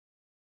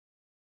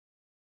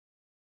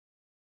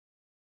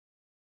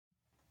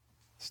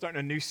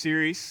Starting a new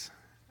series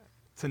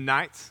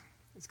tonight.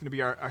 It's going to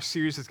be our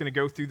series that's going to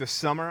go through the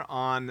summer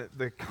on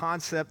the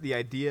concept, the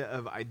idea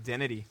of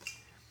identity.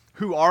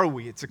 Who are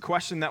we? It's a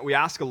question that we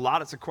ask a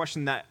lot. It's a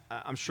question that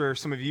I'm sure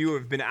some of you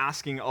have been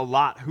asking a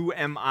lot. Who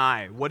am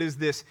I? What is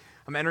this?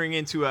 I'm entering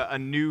into a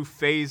new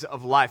phase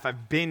of life.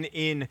 I've been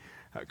in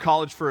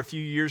college for a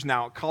few years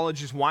now.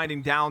 College is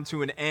winding down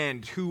to an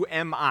end. Who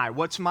am I?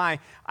 What's my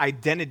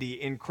identity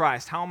in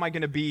Christ? How am I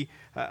going to be,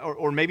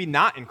 or maybe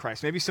not in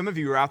Christ? Maybe some of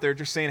you are out there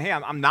just saying, hey,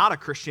 I'm not a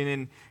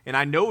Christian, and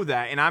I know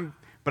that,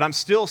 but I'm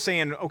still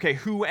saying, okay,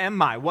 who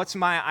am I? What's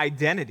my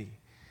identity?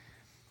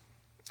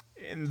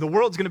 And the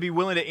world's going to be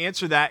willing to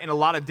answer that in a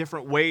lot of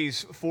different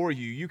ways for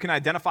you. You can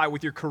identify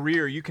with your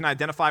career. You can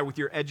identify with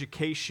your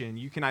education.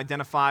 You can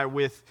identify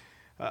with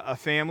a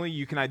family.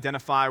 You can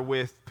identify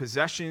with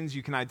possessions.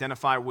 You can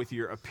identify with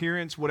your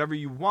appearance, whatever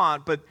you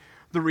want. But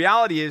the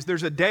reality is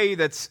there's a day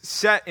that's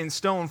set in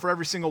stone for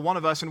every single one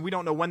of us, and we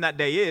don't know when that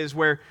day is,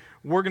 where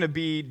we're going to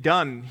be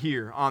done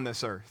here on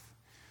this earth.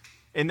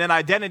 And that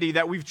identity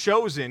that we've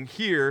chosen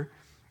here,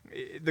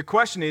 the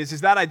question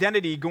is that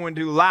identity going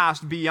to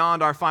last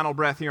beyond our final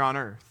breath here on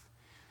earth?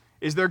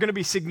 Is there going to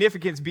be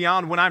significance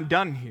beyond when I'm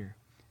done here?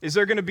 Is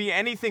there going to be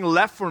anything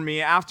left for me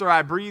after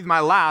I breathe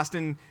my last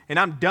and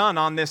I'm done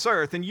on this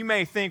earth? And you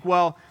may think,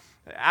 well,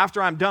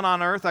 after I'm done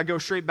on earth, I go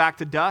straight back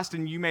to dust.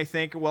 And you may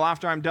think, well,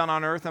 after I'm done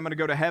on earth, I'm going to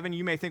go to heaven.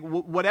 You may think,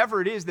 whatever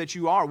it is that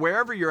you are,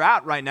 wherever you're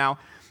at right now,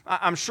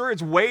 I'm sure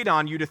it's weighed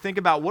on you to think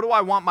about, what do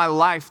I want my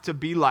life to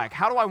be like?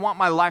 How do I want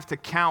my life to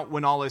count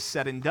when all is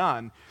said and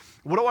done?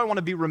 What do I want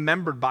to be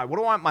remembered by? What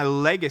do I want my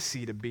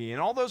legacy to be? And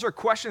all those are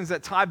questions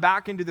that tie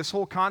back into this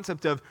whole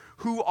concept of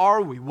who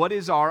are we? What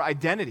is our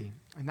identity?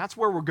 And that's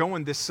where we're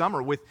going this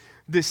summer with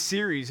this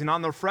series. And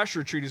on the Refresh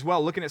Retreat as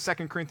well, looking at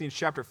 2 Corinthians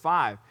chapter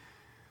 5.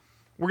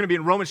 We're going to be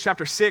in Romans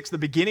chapter 6, the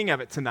beginning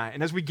of it tonight.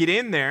 And as we get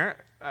in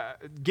there,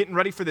 getting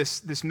ready for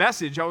this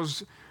message, I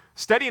was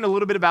studying a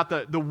little bit about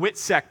the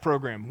WITSEC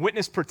program,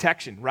 Witness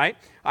Protection, right?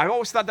 I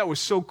always thought that was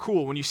so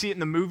cool. When you see it in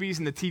the movies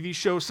and the TV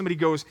shows, somebody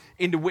goes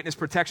into witness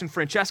protection.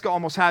 Francesca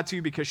almost had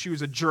to because she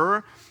was a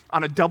juror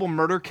on a double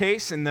murder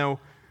case. And though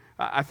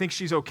I think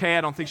she's okay,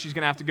 I don't think she's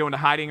going to have to go into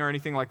hiding or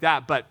anything like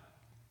that. But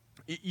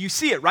you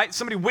see it, right?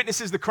 Somebody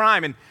witnesses the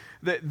crime and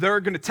they're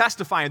going to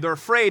testify and they're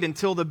afraid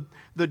until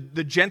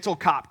the gentle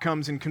cop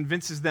comes and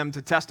convinces them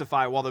to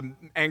testify while the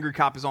angry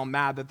cop is all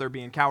mad that they're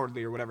being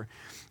cowardly or whatever.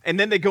 And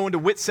then they go into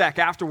WITSEC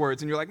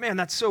afterwards and you're like, man,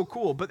 that's so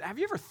cool. But have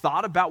you ever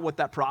thought about what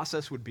that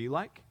process would be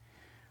like?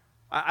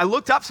 I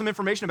looked up some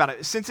information about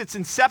it. Since its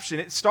inception,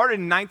 it started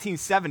in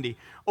 1970,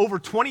 over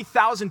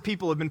 20,000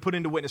 people have been put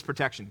into witness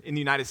protection in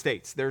the United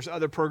States. There's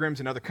other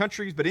programs in other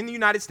countries, but in the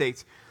United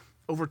States,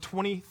 over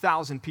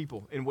 20,000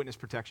 people in witness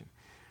protection.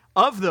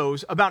 Of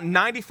those, about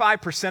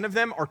 95% of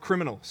them are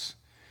criminals.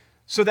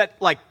 So that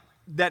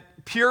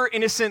pure,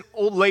 innocent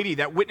old lady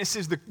that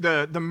witnesses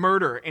the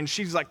murder and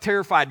she's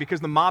terrified because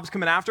the mob's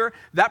coming after her,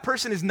 that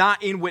person is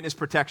not in witness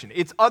protection.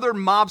 It's other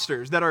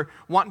mobsters that are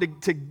wanting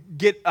to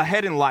get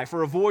ahead in life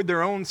or avoid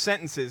their own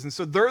sentences. And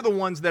so they're the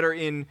ones that are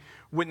in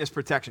witness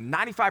protection.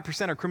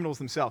 95% are criminals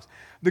themselves.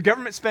 The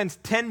government spends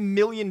 $10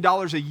 million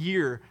a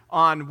year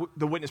on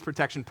the witness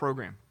protection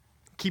program,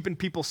 keeping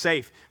people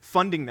safe,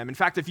 funding them. In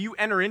fact, if you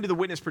enter into the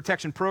witness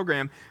protection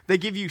program, they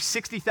give you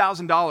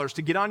 $60,000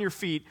 to get on your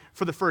feet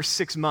for the first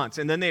 6 months,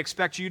 and then they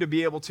expect you to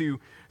be able to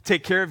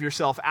take care of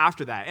yourself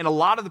after that. And a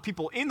lot of the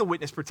people in the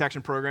witness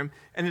protection program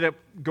ended up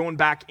going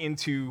back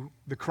into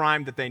the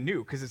crime that they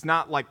knew, because it's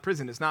not like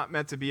prison. It's not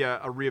meant to be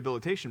a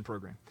rehabilitation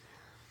program.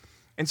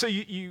 And so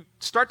you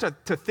start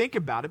to think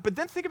about it, but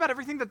then think about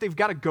everything that they've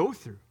got to go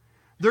through.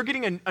 They're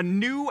getting a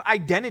new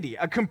identity,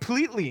 a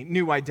completely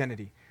new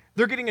identity.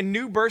 They're getting a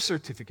new birth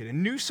certificate, a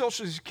new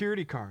social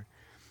security card.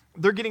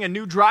 They're getting a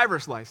new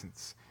driver's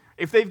license.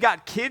 If they've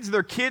got kids,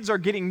 their kids are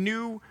getting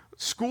new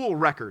school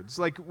records.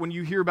 Like when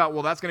you hear about,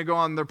 well, that's going to go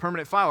on their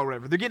permanent file or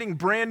whatever. They're getting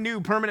brand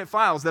new permanent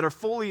files that are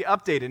fully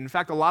updated. In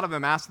fact, a lot of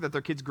them ask that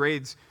their kids'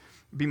 grades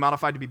be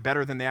modified to be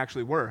better than they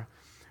actually were.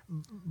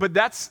 But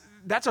that's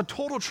a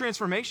total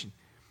transformation.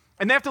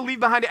 And they have to leave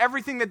behind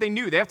everything that they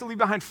knew. They have to leave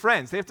behind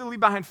friends. They have to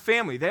leave behind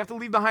family. They have to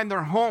leave behind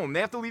their home. They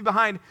have to leave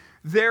behind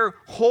their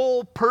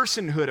whole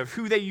personhood of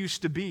who they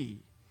used to be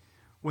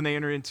when they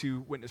enter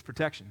into witness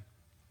protection.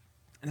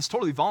 And it's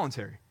totally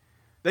voluntary.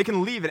 They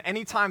can leave at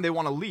any time they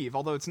want to leave,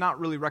 although it's not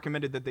really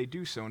recommended that they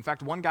do so. In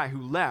fact, one guy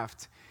who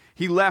left,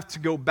 he left to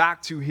go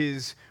back to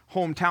his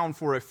hometown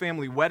for a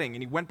family wedding,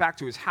 and he went back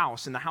to his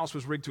house, and the house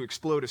was rigged to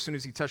explode as soon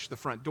as he touched the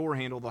front door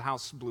handle. The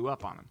house blew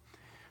up on him.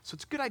 So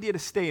it's a good idea to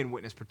stay in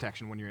witness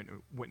protection when you're in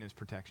witness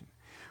protection.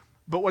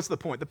 But what's the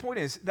point? The point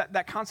is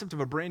that concept of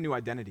a brand new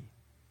identity,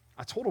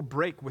 a total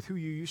break with who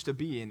you used to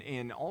be,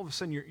 and all of a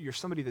sudden you're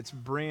somebody that's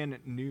brand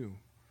new.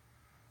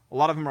 A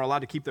lot of them are allowed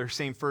to keep their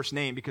same first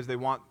name because they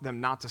want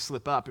them not to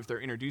slip up if they're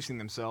introducing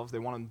themselves. They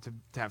want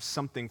them to have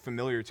something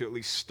familiar to at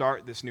least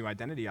start this new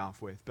identity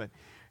off with. But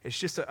it's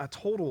just a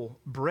total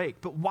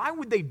break. But why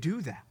would they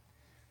do that?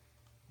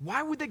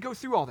 Why would they go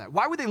through all that?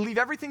 Why would they leave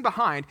everything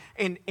behind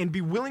and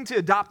be willing to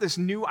adopt this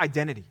new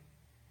identity?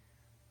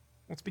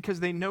 Well, it's because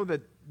they know that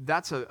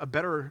that's a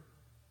better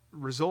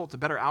result, a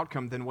better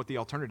outcome than what the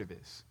alternative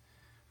is.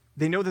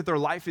 They know that their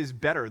life is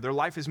better, their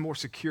life is more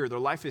secure, their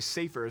life is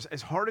safer.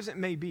 As hard as it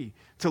may be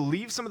to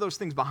leave some of those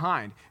things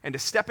behind and to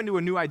step into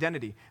a new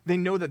identity, they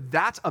know that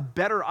that's a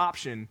better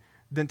option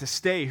than to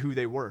stay who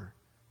they were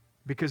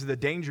because of the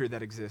danger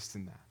that exists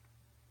in that.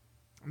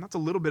 And that's a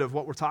little bit of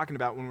what we're talking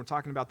about when we're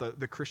talking about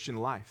the Christian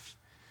life.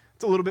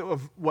 It's a little bit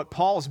of what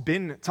Paul's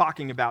been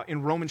talking about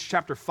in Romans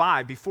chapter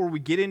 5 before we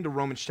get into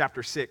Romans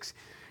chapter 6.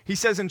 He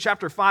says in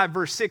chapter 5,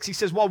 verse 6, he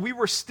says, while we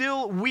were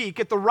still weak,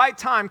 at the right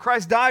time,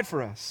 Christ died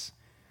for us.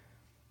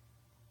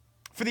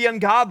 For the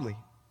ungodly.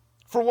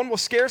 For one will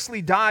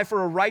scarcely die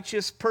for a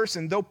righteous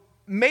person, though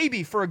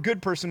maybe for a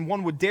good person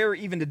one would dare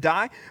even to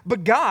die.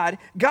 But God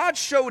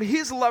showed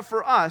his love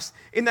for us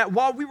in that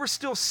while we were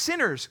still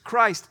sinners,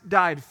 Christ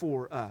died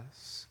for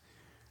us.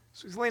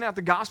 So he's laying out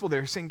the gospel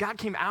there, saying God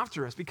came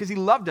after us because he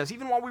loved us.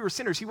 Even while we were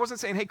sinners, he wasn't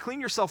saying, hey, clean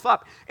yourself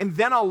up and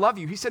then I'll love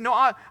you. He said, no,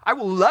 I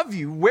will love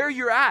you where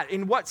you're at,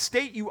 in what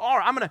state you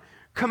are. I'm going to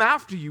come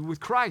after you with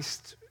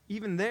Christ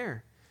even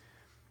there.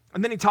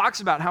 And then he talks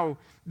about how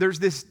there's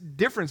this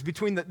difference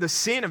between the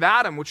sin of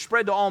Adam, which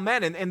spread to all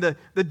men, and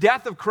the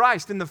death of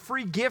Christ and the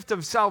free gift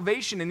of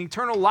salvation and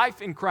eternal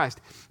life in Christ.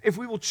 If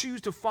we will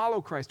choose to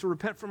follow Christ, to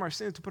repent from our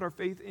sins, to put our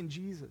faith in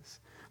Jesus.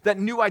 That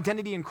new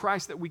identity in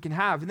Christ that we can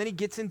have. And then he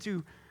gets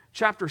into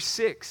chapter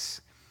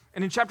 6.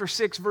 And in chapter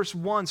 6, verse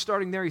 1,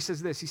 starting there, he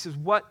says this. He says,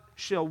 what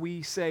shall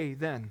we say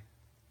then?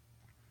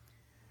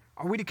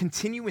 Are we to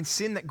continue in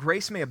sin that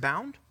grace may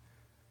abound?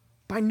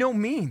 By no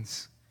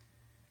means.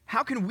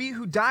 How can we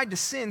who died to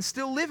sin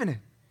still live in it?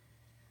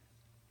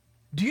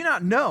 Do you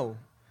not know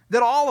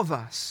that all of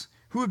us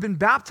who have been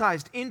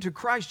baptized into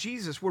Christ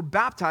Jesus were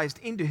baptized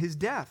into his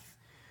death?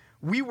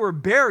 We were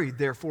buried,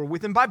 therefore,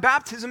 with him by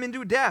baptism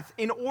into death,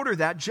 in order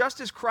that, just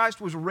as Christ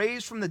was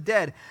raised from the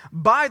dead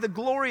by the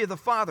glory of the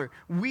Father,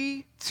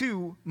 we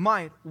too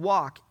might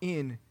walk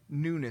in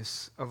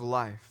newness of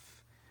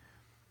life.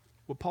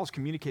 What Paul's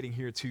communicating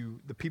here to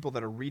the people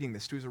that are reading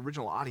this, to his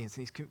original audience,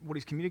 and what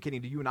he's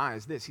communicating to you and I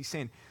is this. He's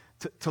saying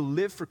to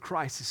live for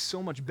Christ is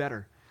so much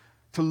better.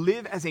 To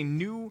live as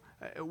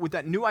with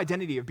that new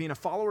identity of being a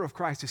follower of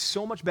Christ is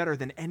so much better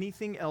than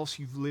anything else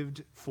you've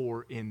lived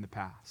for in the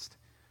past.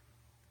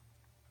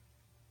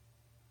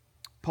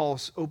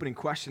 Paul's opening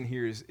question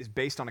here is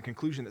based on a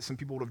conclusion that some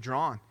people would have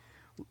drawn.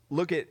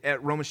 Look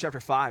at Romans chapter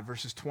 5,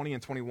 verses 20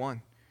 and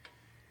 21.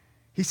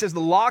 He says the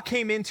law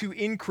came in to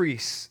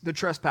increase the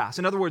trespass.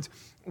 In other words,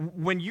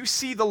 when you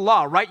see the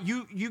law, right?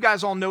 You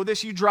guys all know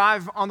this. You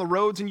drive on the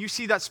roads and you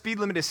see that speed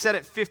limit is set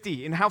at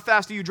 50. And how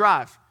fast do you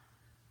drive?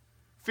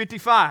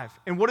 55.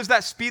 And what does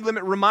that speed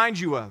limit remind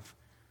you of?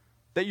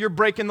 That you're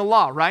breaking the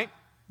law, right?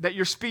 That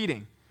you're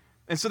speeding.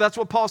 And so that's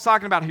what Paul's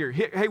talking about here.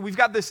 Hey, we've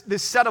got this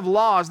set of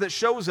laws that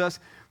shows us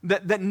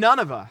that none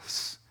of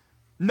us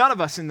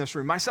in this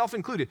room, myself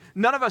included,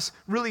 none of us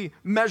really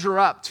measure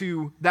up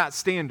to that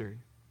standard.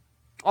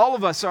 All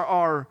of us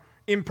are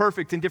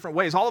imperfect in different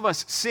ways. All of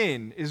us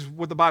sin, is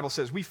what the Bible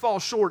says. We fall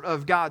short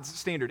of God's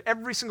standard.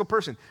 Every single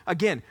person.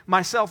 Again,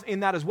 myself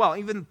in that as well.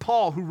 Even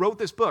Paul, who wrote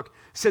this book,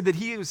 said that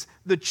he is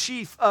the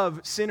chief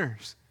of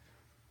sinners.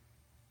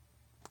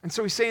 And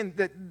so he's saying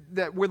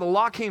that where the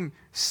law came,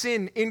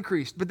 sin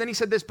increased. But then he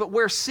said this, but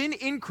where sin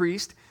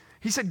increased,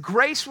 he said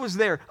grace was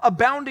there,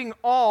 abounding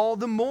all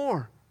the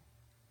more.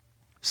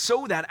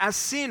 So that as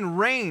sin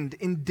reigned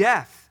in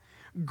death,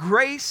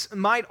 grace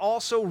might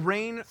also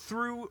reign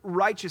through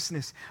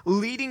righteousness,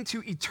 leading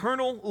to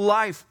eternal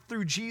life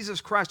through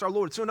Jesus Christ our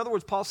Lord. So in other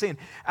words, Paul's saying,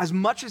 as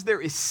much as there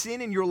is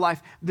sin in your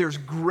life, there's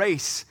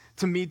grace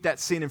to meet that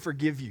sin and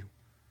forgive you.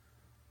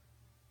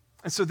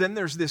 And so then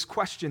there's this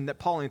question that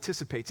Paul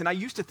anticipates. And I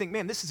used to think,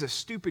 man, this is a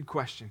stupid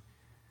question.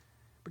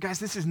 But guys,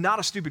 this is not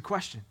a stupid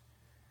question.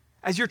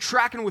 As you're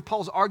tracking with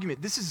Paul's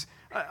argument, this is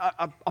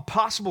a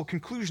possible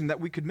conclusion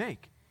that we could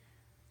make.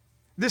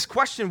 This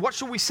question, what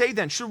shall we say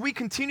then? Should we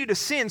continue to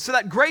sin so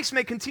that grace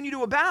may continue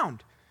to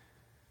abound?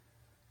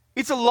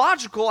 It's a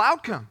logical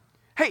outcome.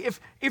 Hey,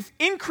 if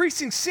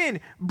increasing sin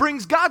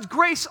brings God's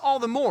grace all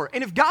the more,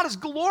 and if God is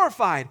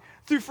glorified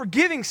through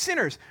forgiving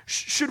sinners,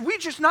 should we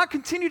just not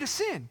continue to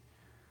sin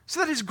so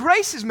that his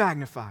grace is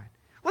magnified?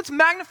 Let's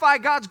magnify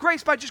God's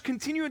grace by just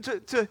continuing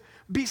to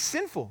be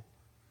sinful.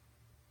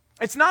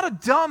 It's not a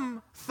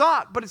dumb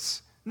thought, but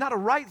it's not a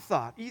right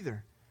thought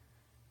either.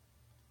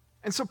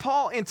 And so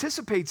Paul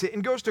anticipates it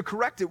and goes to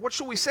correct it. What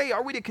shall we say?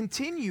 Are we to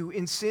continue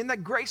in sin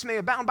that grace may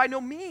abound? By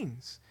no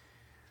means.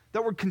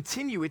 That word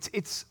continue,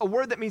 it's a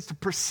word that means to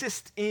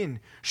persist in.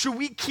 Should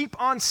we keep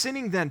on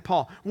sinning then,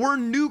 Paul? We're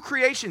new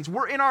creations.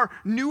 We're in our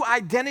new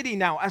identity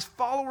now as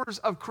followers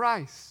of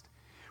Christ.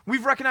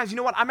 We've recognized, you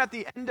know what? I'm at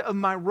the end of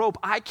my rope.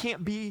 I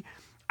can't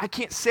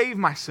save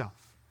myself.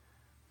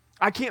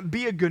 I can't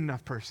be a good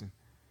enough person.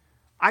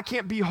 I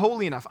can't be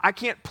holy enough. I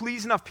can't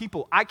please enough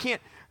people. I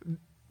can't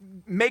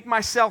make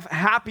myself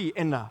happy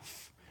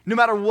enough. No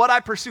matter what I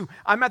pursue,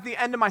 I'm at the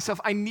end of myself.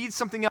 I need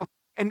something else.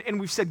 And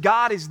we've said,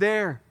 God is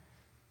there.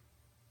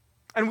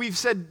 And we've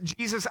said,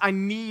 Jesus, I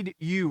need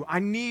you. I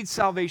need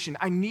salvation.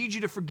 I need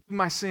you to forgive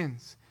my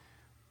sins.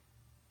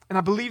 And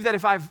I believe that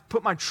if I've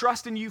put my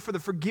trust in you for the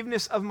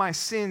forgiveness of my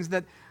sins,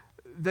 that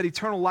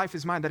eternal life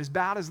is mine, that as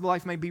bad as the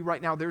life may be right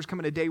now, there's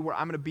coming a day where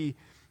I'm going to be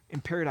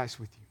in paradise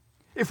with you.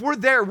 If we're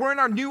there, we're in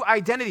our new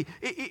identity.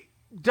 It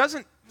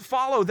doesn't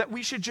follow that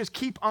we should just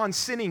keep on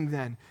sinning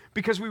then,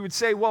 because we would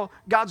say, well,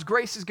 God's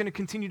grace is going to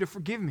continue to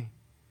forgive me.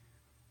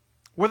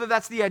 Whether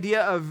that's the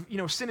idea of,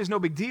 sin is no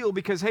big deal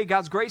because, hey,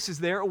 God's grace is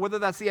there, or whether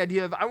that's the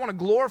idea of, I want to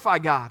glorify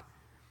God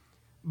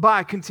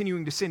by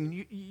continuing to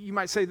sin. You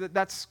might say that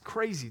that's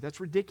crazy, that's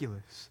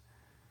ridiculous.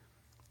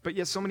 But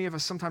yet so many of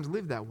us sometimes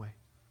live that way.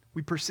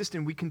 We persist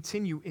and we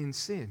continue in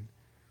sin.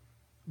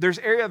 There's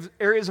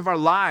areas of our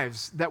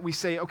lives that we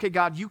say, okay,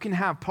 God, you can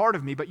have part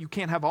of me, but you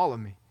can't have all of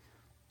me.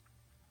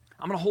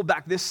 I'm going to hold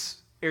back this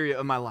area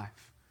of my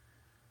life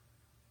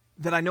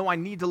that I know I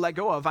need to let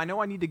go of. I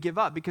know I need to give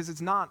up because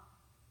it's not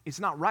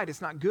right.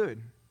 It's not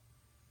good.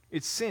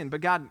 It's sin.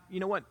 But God,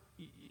 you know what?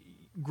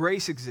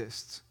 Grace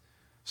exists.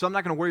 So I'm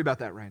not going to worry about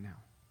that right now.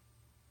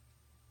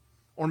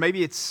 Or maybe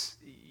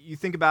you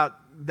think about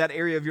that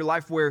area of your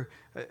life where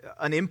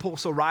an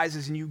impulse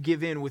arises and you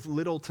give in with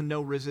little to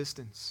no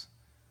resistance.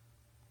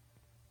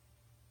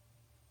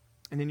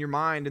 And in your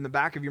mind, in the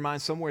back of your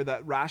mind somewhere,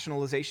 that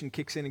rationalization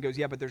kicks in and goes,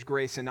 yeah, but there's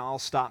grace and I'll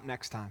stop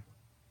next time.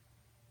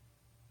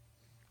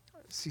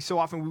 See, so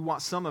often we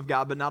want some of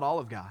God, but not all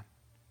of God.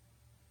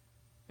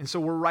 And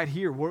so we're right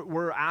here.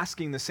 We're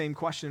asking the same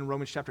question in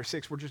Romans chapter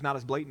 6. We're just not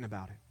as blatant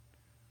about it.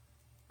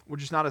 We're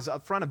just not as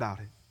upfront about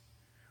it.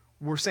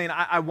 We're saying,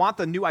 I want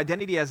the new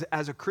identity as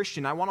a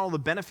Christian. I want all the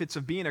benefits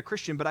of being a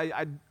Christian, but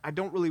I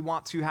don't really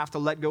want to have to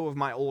let go of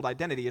my old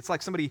identity. It's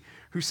like somebody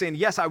who's saying,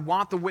 yes, I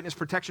want the witness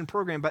protection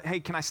program, but hey,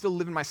 can I still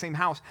live in my same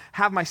house,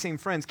 have my same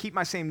friends, keep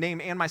my same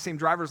name and my same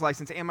driver's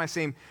license and my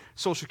same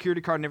social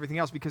security card and everything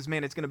else? Because,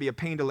 man, it's going to be a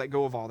pain to let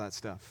go of all that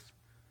stuff.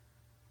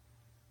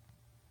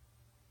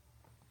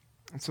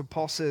 And so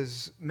Paul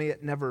says, may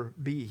it never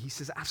be. He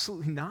says,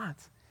 absolutely not.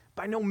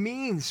 By no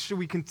means should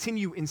we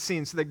continue in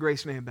sin so that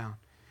grace may abound.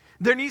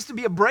 There needs to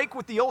be a break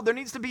with the old. There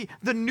needs to be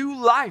the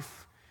new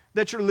life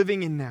that you're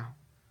living in now.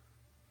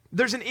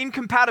 There's an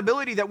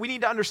incompatibility that we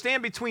need to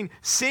understand between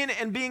sin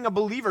and being a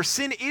believer.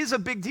 Sin is a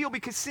big deal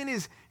because sin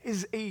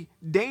is a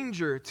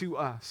danger to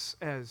us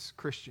as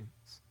Christians.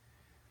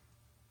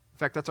 In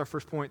fact, that's our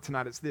first point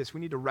tonight. It's this.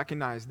 We need to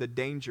recognize the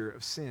danger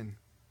of sin.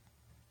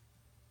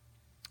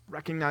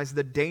 Recognize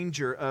the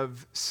danger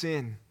of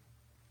sin.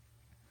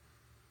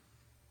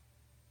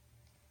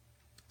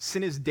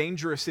 Sin is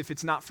dangerous if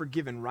it's not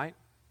forgiven, right?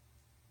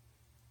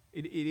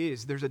 It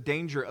is. There's a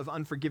danger of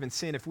unforgiven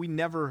sin. If we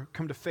never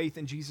come to faith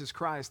in Jesus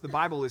Christ, the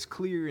Bible is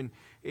clear and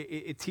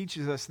it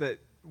teaches us that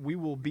we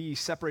will be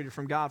separated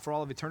from God for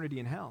all of eternity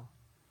in hell.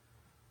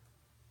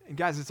 And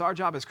guys, it's our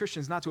job as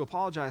Christians not to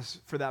apologize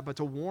for that, but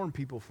to warn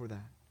people for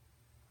that.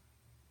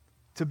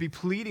 To be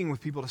pleading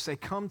with people to say,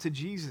 come to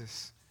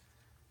Jesus.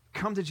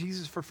 Come to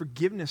Jesus for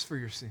forgiveness for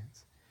your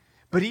sins.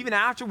 But even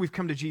after we've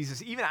come to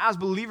Jesus, even as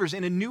believers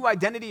in a new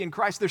identity in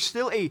Christ, there's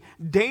still a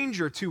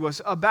danger to us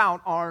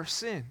about our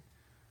sin.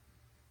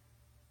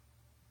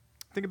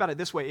 Think about it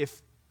this way.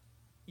 If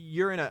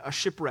you're in a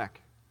shipwreck,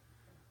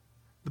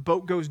 the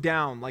boat goes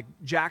down like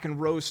Jack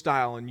and Rose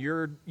style, and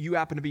you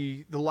happen to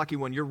be the lucky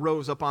one. You're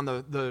Rose up on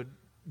the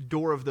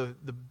door of the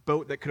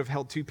boat that could have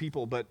held two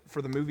people, but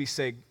for the movie's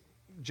sake,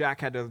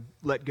 Jack had to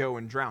let go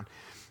and drown.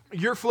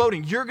 You're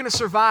floating. You're going to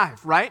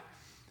survive, right?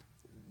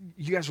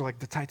 You guys are like,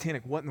 the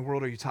Titanic, what in the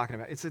world are you talking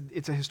about?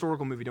 It's a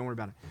historical movie. Don't worry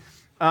about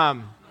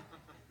it.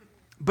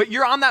 But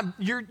you're on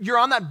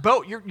that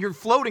boat. You're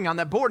floating on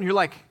that board, and you're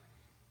like,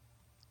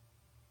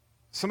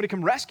 somebody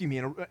come rescue me,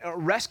 and a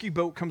rescue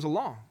boat comes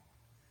along.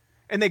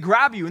 And they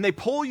grab you, and they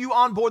pull you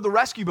on board the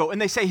rescue boat,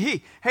 and they say,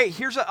 hey,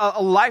 here's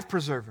a life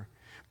preserver.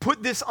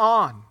 Put this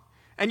on.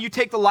 And you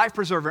take the life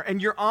preserver,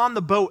 and you're on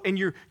the boat, and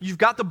you've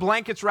got the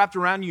blankets wrapped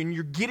around you, and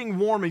you're getting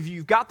warm.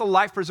 You've got the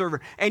life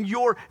preserver, and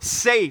you're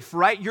safe,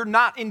 right? You're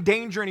not in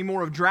danger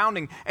anymore of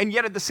drowning. And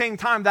yet at the same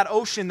time, that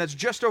ocean that's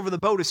just over the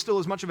boat is still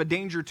as much of a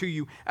danger to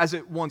you as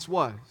it once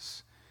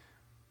was.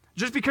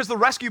 Just because the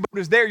rescue boat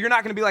is there, you're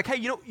not going to be like, hey,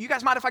 you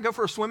guys mind if I go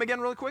for a swim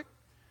again really quick?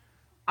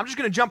 I'm just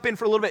going to jump in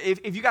for a little bit.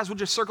 If you guys will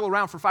just circle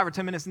around for 5 or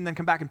 10 minutes and then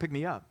come back and pick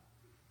me up.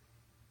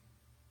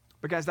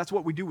 But guys, that's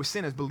what we do with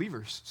sin as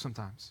believers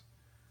sometimes.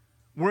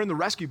 We're in the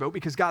rescue boat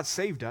because God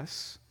saved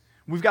us.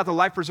 We've got the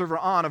life preserver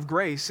on of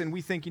grace, and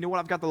we think, you know what,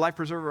 I've got the life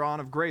preserver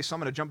on of grace, so I'm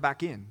going to jump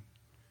back in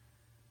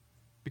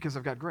because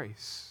I've got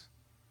grace.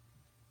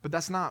 But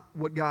that's not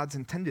what God's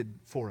intended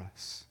for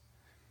us.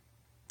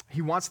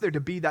 He wants there to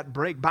be that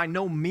break. By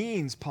no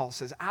means, Paul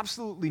says.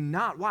 Absolutely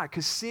not. Why?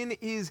 Because sin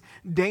is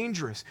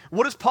dangerous.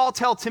 What does Paul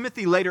tell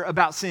Timothy later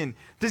about sin?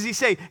 Does he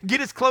say, get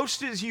as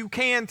close as you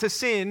can to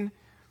sin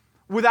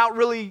without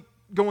really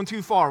going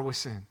too far with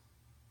sin?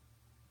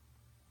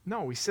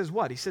 No, he says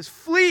what? He says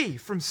flee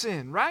from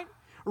sin, right?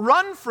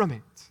 Run from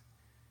it.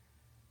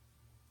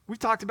 We've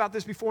talked about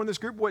this before in this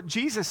group, what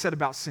Jesus said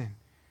about sin.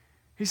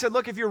 He said,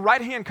 look, if your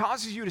right hand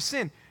causes you to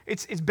sin,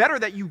 it's better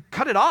that you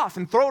cut it off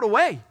and throw it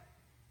away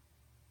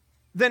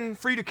than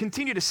for you to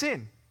continue to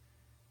sin.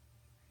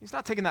 He's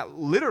not taking that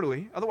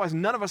literally. Otherwise,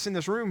 none of us in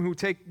this room who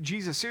take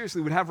Jesus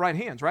seriously would have right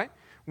hands, right?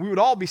 We would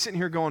all be sitting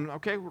here going,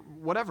 okay,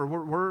 whatever,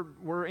 we're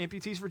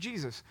amputees for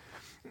Jesus.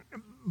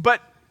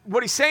 But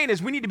what he's saying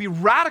is we need to be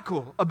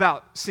radical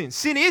about sin.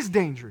 Sin is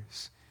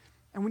dangerous,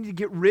 and we need to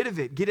get rid of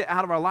it, get it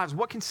out of our lives.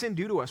 What can sin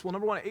do to us? Well,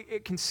 number one,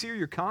 it can sear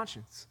your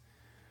conscience.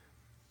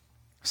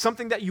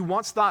 Something that you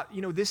once thought,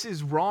 this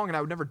is wrong and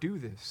I would never do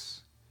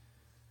this.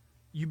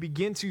 You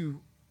begin to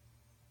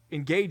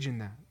engage in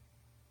that.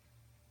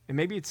 And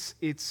maybe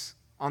it's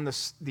on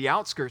the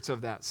outskirts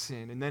of that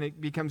sin, and then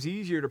it becomes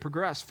easier to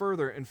progress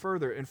further and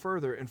further and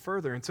further and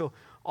further until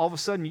all of a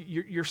sudden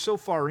you're so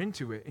far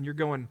into it and you're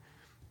going,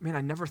 man,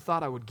 I never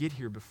thought I would get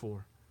here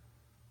before.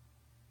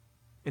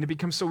 And it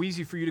becomes so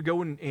easy for you to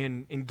go and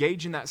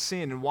engage in that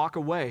sin and walk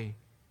away,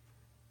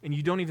 and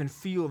you don't even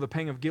feel the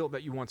pang of guilt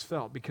that you once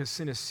felt because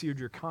sin has seared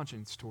your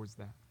conscience towards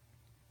that.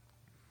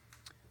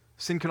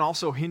 Sin can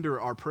also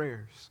hinder our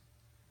prayers.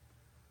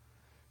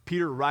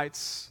 Peter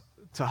writes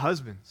to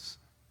husbands.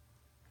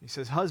 He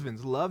says,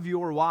 husbands, love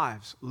your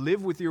wives.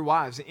 Live with your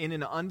wives in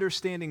an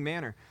understanding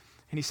manner.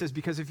 And he says,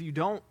 because if you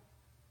don't,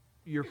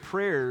 your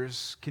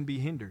prayers can be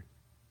hindered.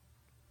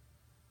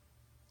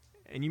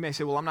 And you may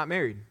say, well, I'm not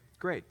married.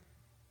 Great.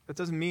 That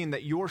doesn't mean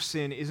that your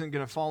sin isn't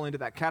going to fall into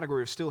that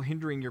category of still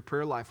hindering your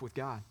prayer life with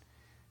God.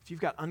 If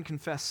you've got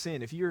unconfessed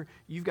sin, if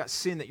you've got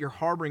sin that you're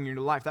harboring in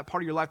your life, that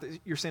part of your life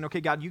that you're saying,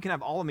 okay, God, you can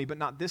have all of me, but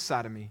not this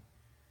side of me,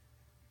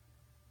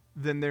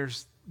 then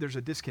there's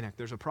a disconnect.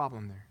 There's a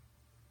problem there.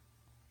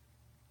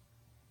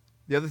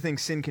 The other thing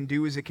sin can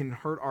do is it can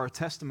hurt our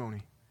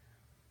testimony.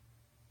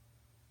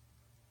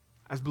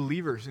 As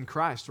believers in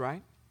Christ,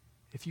 right?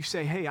 If you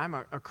say, hey, I'm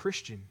a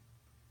Christian,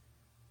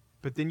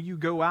 but then you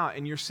go out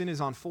and your sin is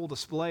on full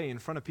display in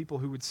front of people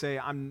who would say,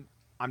 I'm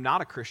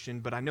not a Christian,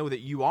 but I know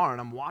that you are,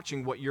 and I'm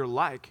watching what you're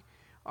like.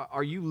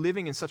 Are you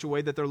living in such a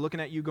way that they're looking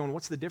at you going,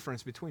 what's the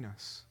difference between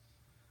us?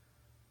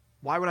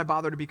 Why would I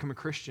bother to become a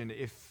Christian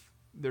if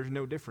there's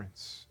no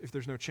difference, if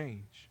there's no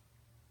change?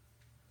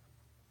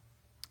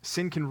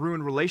 Sin can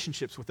ruin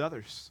relationships with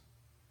others.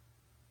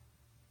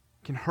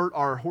 Can hurt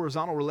our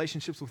horizontal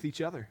relationships with each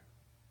other.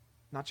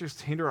 Not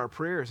just hinder our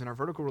prayers and our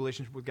vertical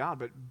relationship with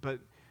God, but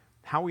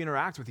how we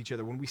interact with each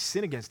other when we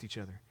sin against each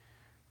other.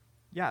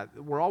 Yeah,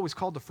 we're always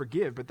called to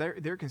forgive, but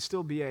there can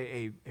still be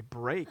a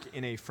break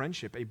in a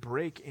friendship, a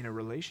break in a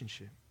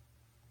relationship.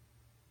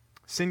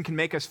 Sin can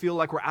make us feel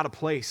like we're out of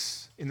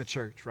place in the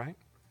church, right?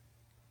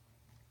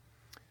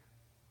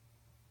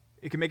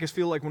 It can make us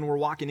feel like when we're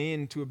walking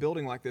into a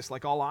building like this,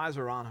 like all eyes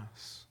are on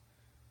us.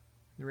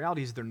 The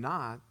reality is they're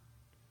not.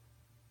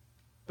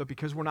 But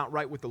because we're not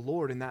right with the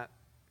Lord in that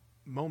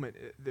moment,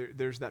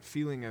 there's that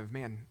feeling of,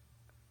 man,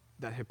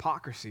 that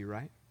hypocrisy,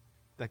 right?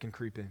 That can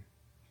creep in.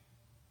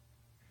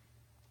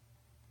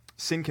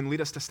 Sin can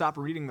lead us to stop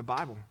reading the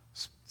Bible,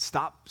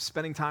 stop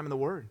spending time in the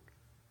Word.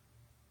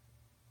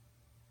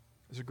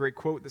 There's a great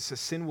quote that says,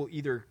 sin will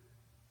either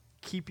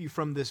keep you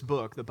from this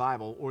book, the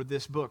Bible, or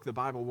this book, the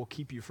Bible, will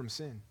keep you from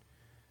sin.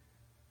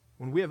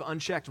 When we have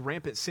unchecked,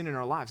 rampant sin in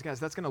our lives, guys,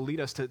 that's going to lead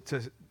us to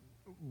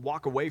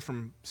walk away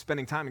from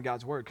spending time in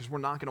God's Word because we're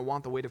not going to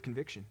want the weight of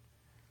conviction.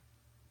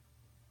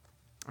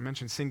 I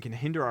mentioned sin can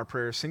hinder our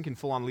prayers. Sin can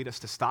full on lead us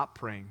to stop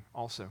praying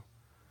also.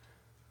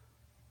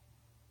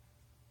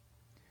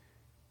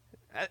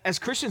 As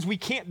Christians, we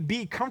can't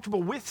be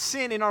comfortable with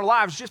sin in our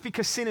lives just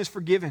because sin is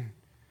forgiven.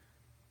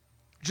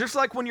 Just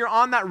like when you're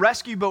on that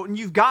rescue boat and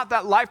you've got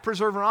that life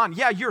preserver on,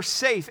 yeah, you're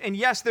safe. And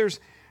yes, there's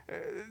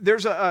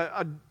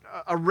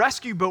a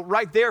rescue boat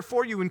right there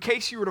for you in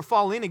case you were to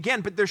fall in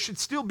again, but there should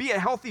still be a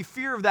healthy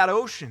fear of that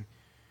ocean.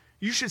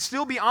 You should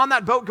still be on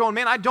that boat going,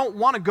 man, I don't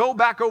want to go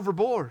back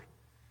overboard.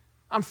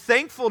 I'm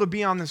thankful to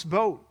be on this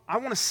boat. I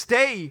want to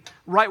stay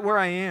right where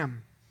I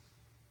am.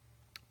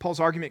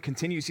 Paul's argument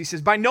continues. He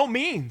says, by no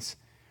means.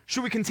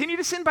 Should we continue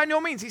to sin? By no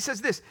means. He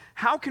says this,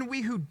 how can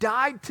we who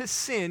died to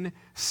sin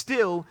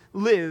still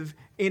live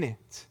in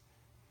it?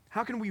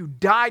 How can we who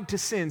died to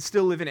sin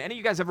still live in it? Any of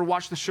you guys ever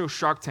watched the show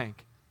Shark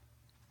Tank?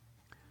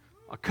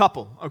 A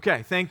couple.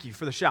 Okay, thank you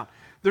for the shout.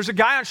 There's a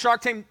guy on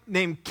Shark Tank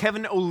named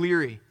Kevin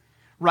O'Leary,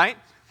 right?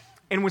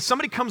 And when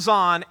somebody comes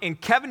on and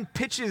Kevin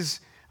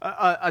pitches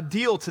a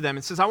deal to them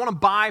and says, I want to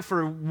buy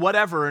for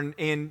whatever,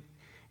 and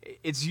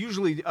it's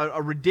usually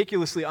a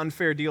ridiculously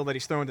unfair deal that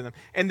he's throwing to them.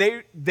 And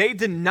they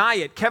deny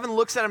it. Kevin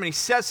looks at him and he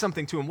says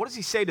something to him. What does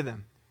he say to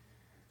them?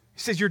 He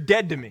says, you're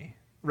dead to me,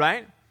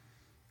 right?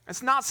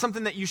 That's not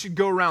something that you should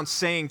go around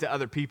saying to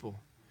other people.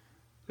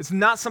 It's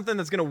not something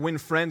that's going to win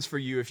friends for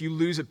you. If you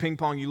lose at ping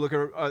pong, you look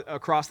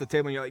across the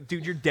table and you're like,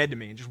 dude, you're dead to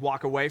me, and just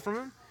walk away from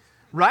him,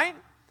 right?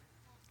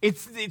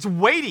 It's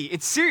weighty.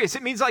 It's serious.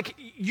 It means like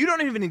you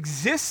don't even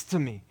exist to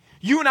me.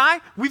 You and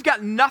I, we've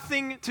got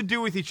nothing to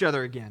do with each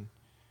other again.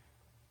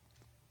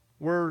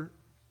 We're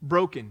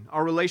broken.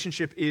 Our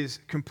relationship is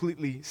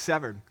completely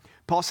severed.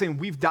 Paul's saying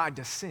we've died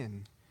to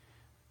sin.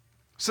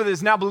 So that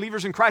as now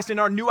believers in Christ, in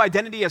our new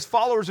identity as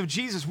followers of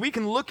Jesus, we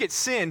can look at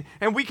sin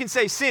and we can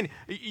say, sin,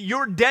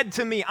 you're dead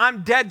to me.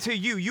 I'm dead to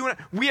you.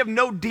 We have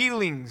no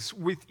dealings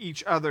with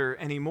each other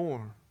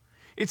anymore.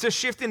 It's a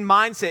shift in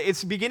mindset.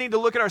 It's beginning to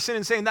look at our sin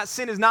and saying that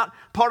sin is not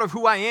part of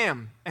who I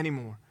am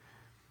anymore.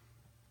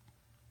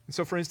 And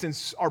so, for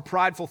instance, our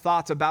prideful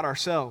thoughts about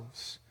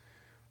ourselves,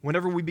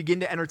 whenever we begin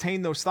to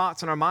entertain those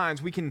thoughts in our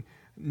minds, we can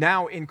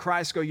now in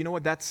Christ go, you know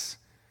what, that's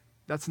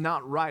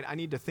not right. I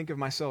need to think of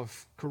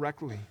myself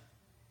correctly.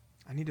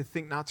 I need to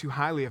think not too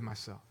highly of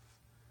myself.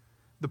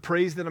 The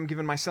praise that I'm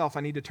giving myself,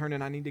 I need to turn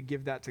and I need to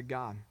give that to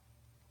God.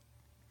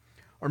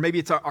 Or maybe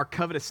it's our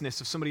covetousness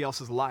of somebody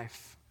else's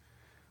life.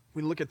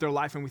 We look at their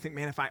life and we think,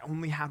 man, if I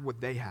only had what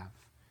they have,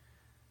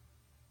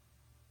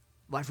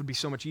 life would be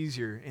so much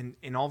easier.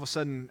 And all of a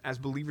sudden, as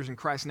believers in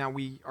Christ, now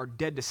we are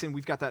dead to sin.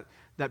 We've got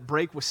that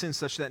break with sin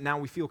such that now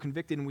we feel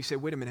convicted and we say,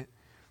 wait a minute,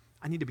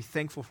 I need to be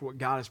thankful for what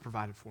God has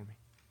provided for me.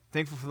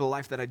 Thankful for the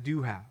life that I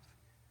do have.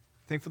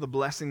 Thankful for the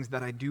blessings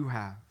that I do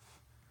have.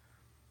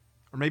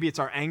 Or maybe it's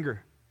our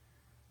anger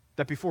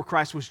that before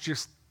Christ was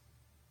just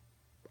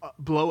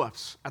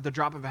blow-ups at the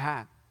drop of a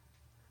hat.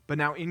 But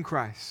now in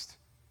Christ,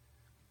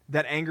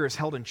 that anger is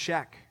held in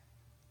check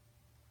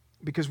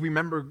because we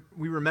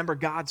remember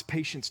God's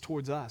patience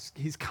towards us,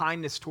 his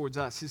kindness towards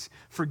us, his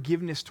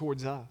forgiveness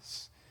towards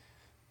us.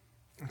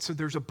 And so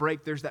there's a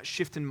break, there's that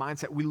shift in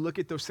mindset. We look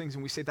at those things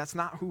and we say, that's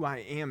not who I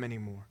am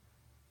anymore.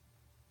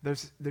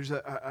 There's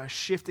a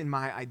shift in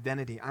my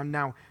identity. I'm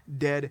now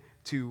dead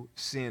to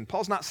sin.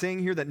 Paul's not saying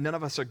here that none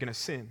of us are going to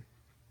sin.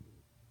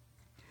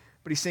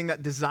 But he's saying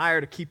that desire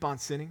to keep on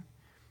sinning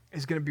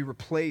is going to be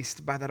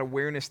replaced by that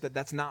awareness that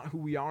that's not who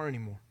we are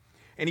anymore.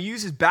 And he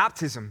uses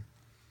baptism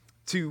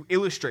to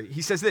illustrate.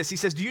 He says this, he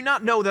says, do you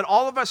not know that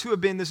all of us who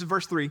have been, this is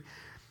verse 3,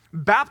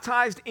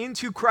 baptized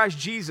into Christ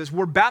Jesus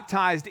were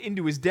baptized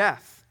into his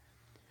death?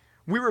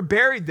 We were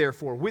buried,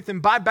 therefore, with him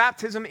by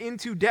baptism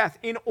into death,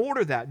 in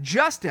order that,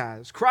 just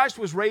as Christ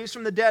was raised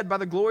from the dead by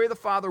the glory of the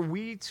Father,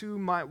 we too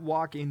might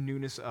walk in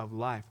newness of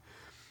life.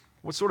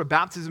 What sort of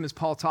baptism is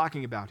Paul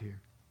talking about here?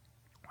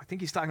 I think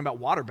he's talking about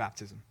water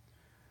baptism.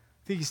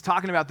 I think he's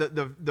talking about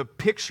the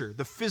picture,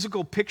 the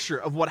physical picture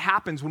of what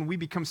happens when we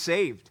become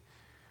saved.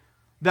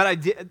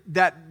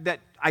 That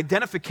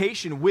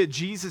identification with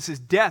Jesus'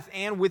 death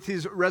and with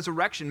his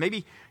resurrection.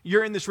 Maybe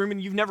you're in this room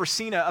and you've never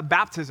seen a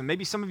baptism.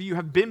 Maybe some of you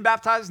have been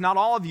baptized. Not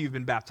all of you have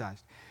been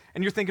baptized.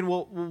 And you're thinking,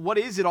 well, what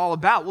is it all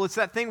about? Well, it's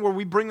that thing where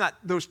we bring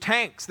those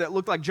tanks that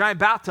look like giant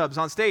bathtubs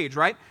on stage,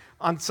 right?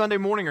 On Sunday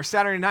morning or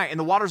Saturday night, and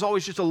the water's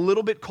always just a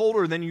little bit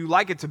colder than you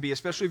like it to be,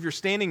 especially if you're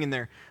standing in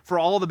there for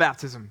all the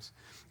baptisms.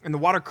 And the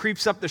water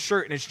creeps up the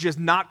shirt, and it's just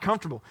not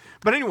comfortable.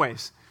 But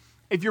anyways,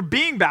 if you're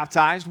being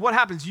baptized, what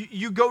happens?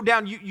 You go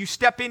down, you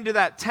step into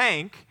that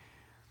tank,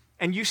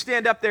 and you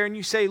stand up there and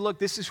you say, look,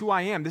 this is who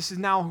I am. This is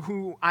now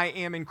who I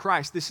am in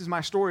Christ. This is my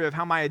story of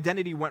how my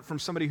identity went from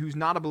somebody who's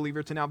not a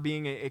believer to now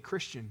being a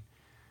Christian.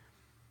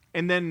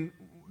 And then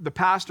the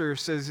pastor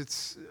says,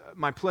 it's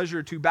my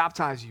pleasure to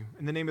baptize you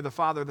in the name of the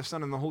Father, the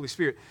Son, and the Holy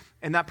Spirit.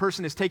 And that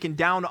person is taken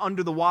down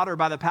under the water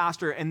by the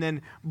pastor and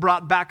then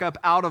brought back up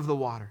out of the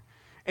water.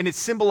 And it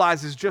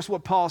symbolizes just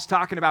what Paul's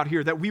talking about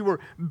here, that we were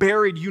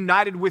buried,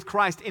 united with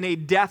Christ in a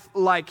death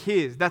like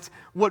his. That's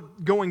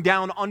what going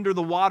down under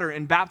the water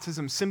in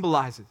baptism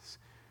symbolizes.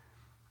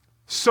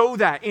 So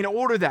that, in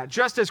order that,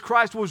 just as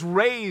Christ was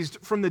raised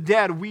from the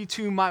dead, we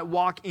too might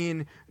walk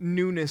in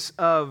newness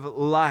of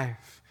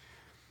life.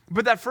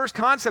 But that first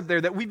concept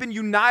there, that we've been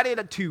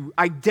united to,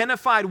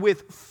 identified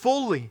with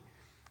fully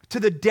to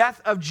the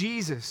death of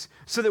Jesus,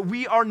 so that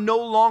we are no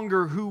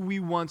longer who we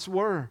once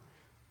were.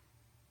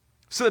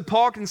 So that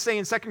Paul can say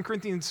in 2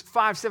 Corinthians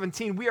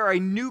 5:17, we are a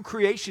new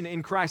creation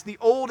in Christ. The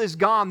old is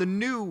gone, the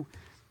new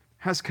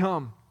has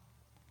come.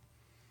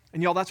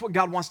 And y'all, that's what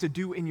God wants to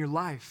do in your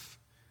life.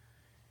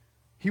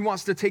 He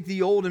wants to take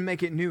the old and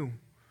make it new,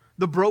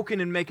 the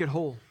broken and make it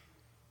whole,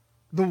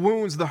 the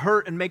wounds, the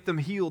hurt and make them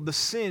healed, the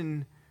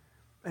sin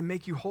and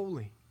make you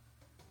holy.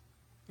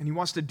 And he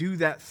wants to do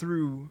that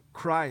through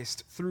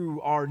Christ,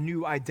 through our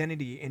new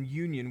identity and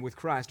union with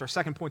Christ. Our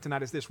second point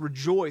tonight is this: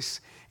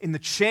 rejoice in the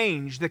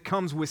change that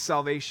comes with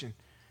salvation.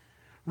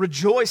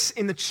 Rejoice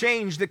in the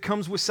change that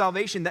comes with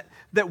salvation,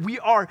 that we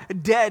are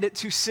dead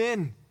to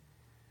sin.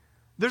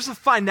 There's a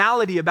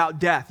finality about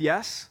death,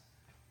 yes?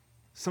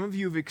 Some of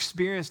you have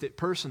experienced it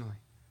personally.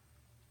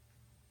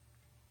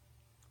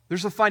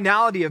 There's a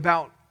finality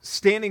about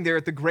standing there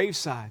at the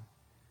graveside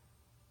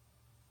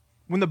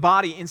when the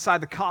body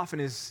inside the coffin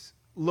is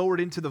lowered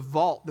into the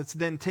vault that's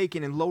then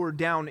taken and lowered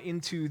down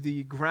into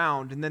the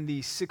ground, and then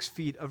the 6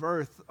 feet of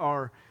earth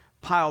are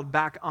piled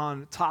back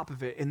on top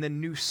of it, and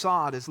then new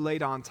sod is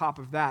laid on top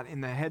of that,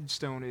 and the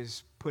headstone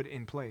is put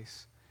in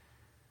place.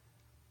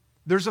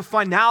 There's a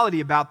finality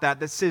about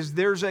that says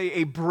there's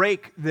a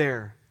break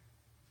there.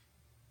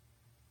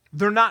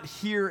 They're not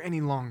here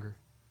any longer.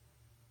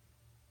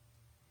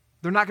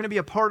 They're not going to be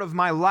a part of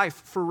my life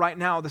for right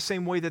now the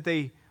same way that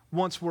they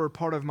once were a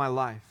part of my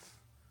life.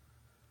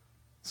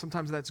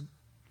 Sometimes that's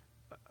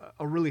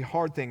a really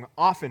hard thing.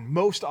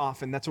 Most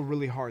often, that's a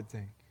really hard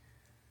thing.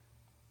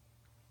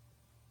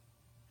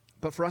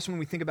 But for us, when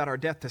we think about our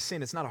death to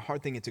sin, it's not a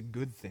hard thing, it's a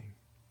good thing.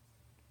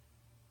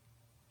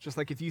 Just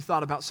like if you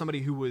thought about somebody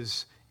who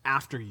was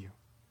after you,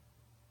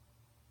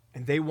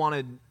 and they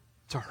wanted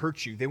to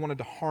hurt you. They wanted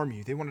to harm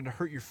you. They wanted to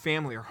hurt your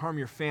family or harm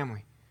your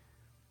family.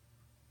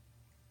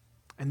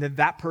 And then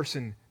that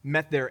person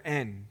met their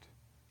end.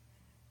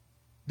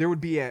 There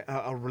would be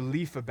a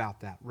relief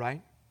about that,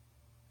 right?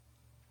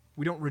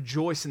 We don't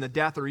rejoice in the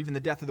death or even the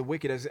death of the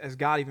wicked, as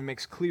God even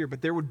makes clear,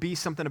 but there would be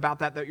something about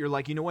that you're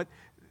like, you know what?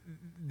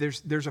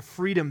 There's a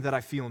freedom that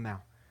I feel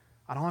now.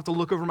 I don't have to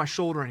look over my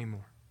shoulder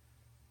anymore.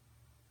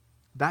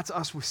 That's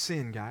us with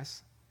sin,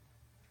 guys.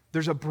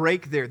 There's a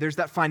break there. There's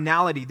that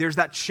finality. There's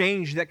that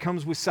change that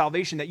comes with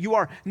salvation, that you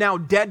are now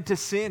dead to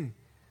sin.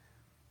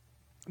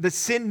 That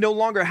sin no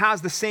longer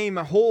has the same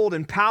hold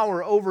and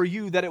power over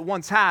you that it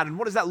once had. And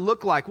what does that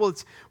look like? Well,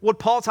 it's what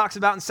Paul talks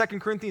about in 2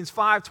 Corinthians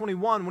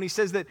 5:21 when he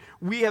says that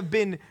we have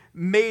been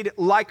made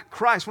like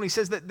Christ. When he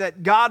says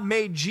that God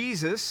made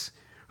Jesus,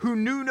 who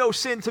knew no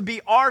sin, to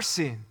be our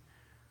sin,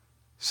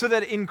 so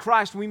that in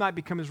Christ we might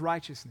become his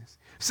righteousness.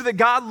 So that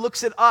God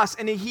looks at us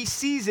and he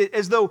sees it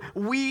as though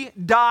we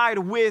died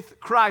with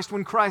Christ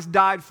when Christ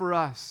died for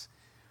us.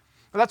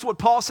 And that's what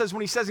Paul says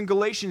when he says in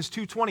Galatians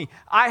 2:20,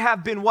 I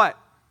have been what?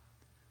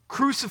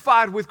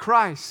 Crucified with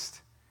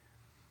Christ.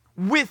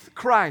 With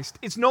Christ.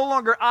 It's no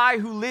longer I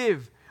who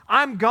live.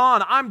 I'm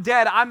gone. I'm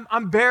dead.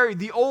 I'm buried.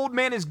 The old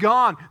man is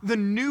gone. The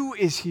new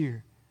is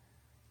here.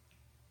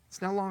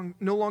 It's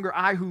no longer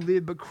I who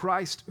live, but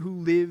Christ who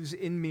lives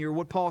in me. Or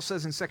what Paul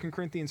says in 2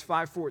 Corinthians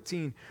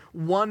 5:14,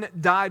 one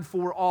died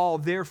for all,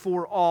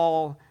 therefore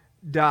all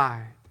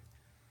died.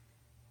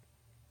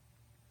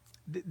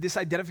 This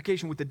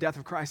identification with the death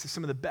of Christ is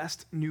some of the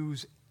best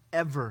news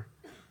ever,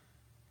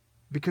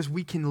 because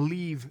we can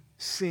leave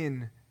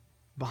sin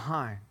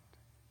behind.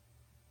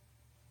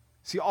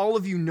 See, all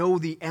of you know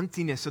the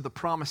emptiness of the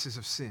promises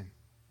of sin.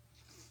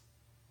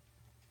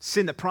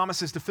 Sin that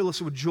promises to fill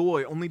us with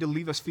joy only to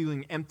leave us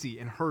feeling empty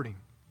and hurting.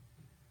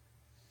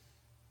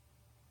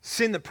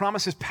 Sin that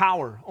promises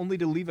power only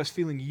to leave us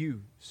feeling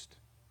used.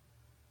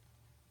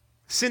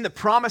 Sin that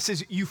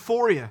promises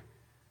euphoria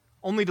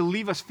only to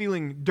leave us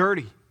feeling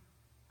dirty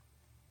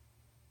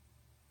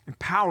and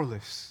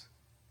powerless.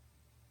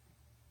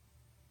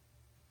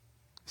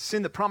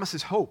 Sin that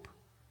promises hope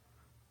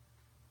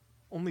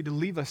only to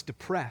leave us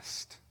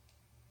depressed.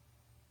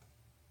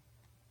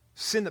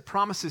 Sin that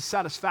promises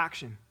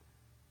satisfaction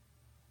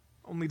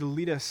only to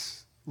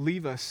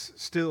leave us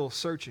still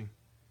searching.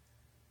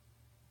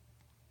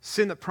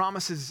 Sin that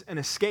promises an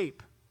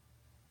escape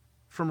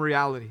from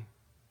reality,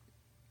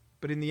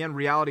 but in the end,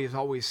 reality is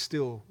always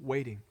still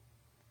waiting.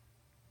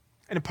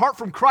 And apart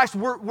from Christ,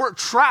 we're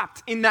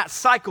trapped in that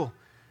cycle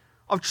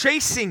of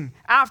chasing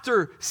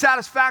after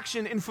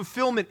satisfaction and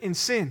fulfillment in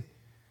sin.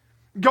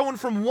 Going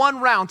from one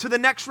round to the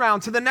next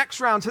round, to the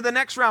next round, to the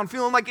next round,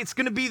 feeling like it's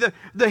going to be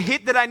the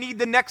hit that I need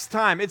the next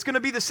time. It's going to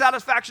be the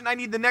satisfaction I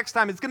need the next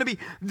time. It's going to be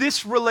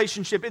this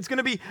relationship. It's going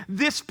to be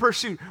this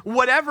pursuit.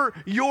 Whatever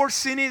your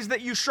sin is that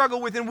you struggle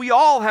with, and we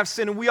all have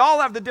sin, and we all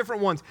have the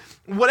different ones.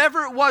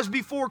 Whatever it was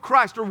before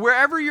Christ, or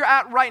wherever you're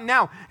at right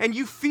now, and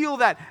you feel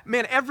that,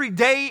 man, every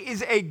day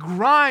is a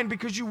grind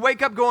because you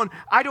wake up going,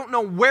 I don't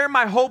know where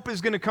my hope is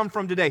going to come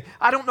from today.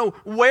 I don't know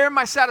where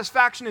my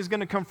satisfaction is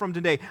going to come from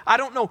today. I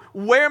don't know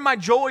where my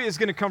joy is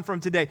going to come from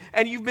today.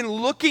 And you've been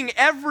looking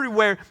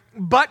everywhere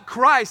but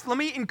Christ. Let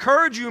me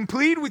encourage you and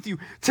plead with you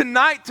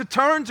tonight to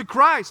turn to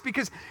Christ,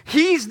 because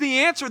he's the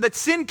answer that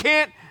sin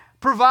can't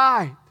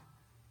provide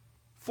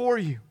for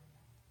you.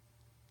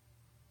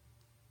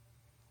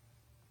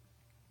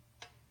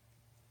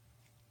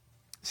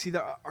 See,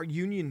 our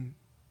union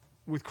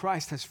with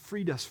Christ has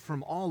freed us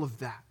from all of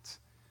that,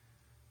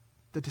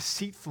 the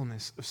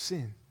deceitfulness of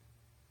sin.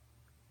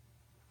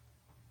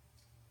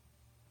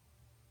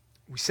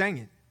 We sang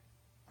it.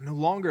 I'm no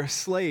longer a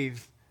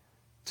slave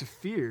to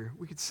fear.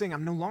 We could sing,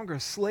 I'm no longer a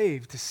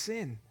slave to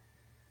sin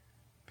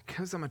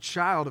because I'm a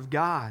child of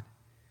God.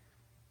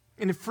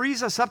 And it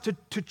frees us up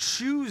to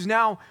choose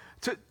now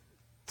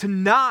to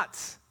not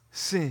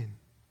sin.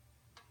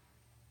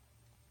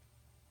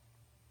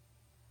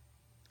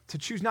 To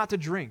choose not to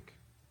drink.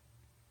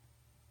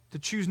 To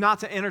choose not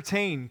to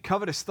entertain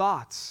covetous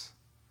thoughts,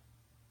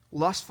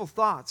 lustful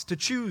thoughts. To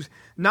choose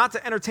not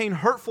to entertain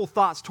hurtful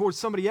thoughts towards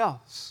somebody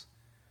else.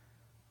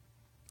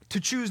 To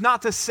choose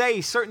not to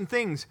say certain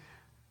things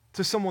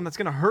to someone that's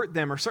going to hurt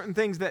them, or certain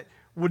things that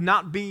would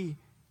not be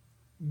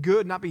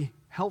good, not be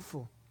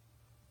helpful.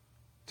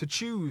 To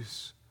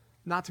choose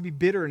not to be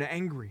bitter and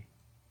angry.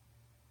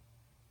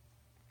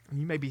 And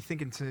you may be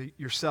thinking to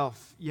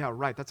yourself, yeah,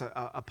 right, that's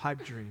a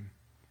pipe dream.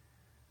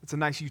 That's a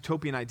nice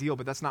utopian ideal,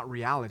 but that's not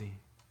reality.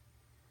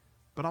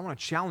 But I want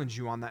to challenge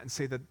you on that and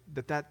say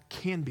that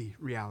can be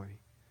reality.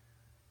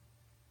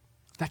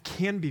 That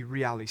can be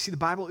reality. See, the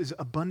Bible is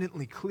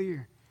abundantly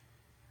clear.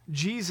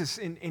 Jesus,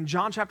 in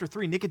John chapter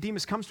 3,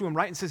 Nicodemus comes to him,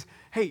 right, and says,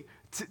 hey,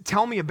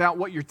 tell me about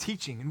what you're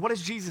teaching. And what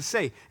does Jesus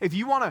say? If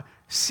you want to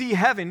see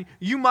heaven,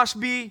 you must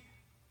be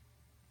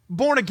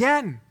born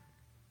again.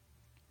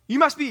 You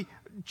must be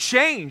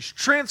changed,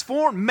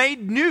 transformed,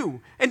 made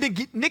new. And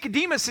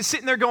Nicodemus is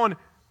sitting there going,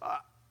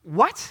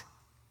 what?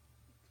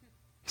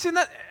 He's saying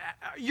that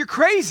you're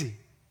crazy.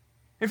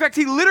 In fact,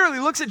 he literally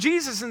looks at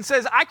Jesus and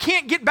says, I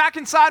can't get back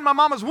inside my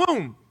mama's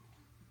womb.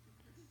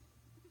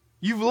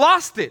 You've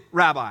lost it,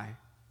 Rabbi,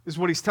 is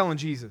what he's telling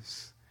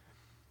Jesus.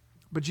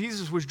 But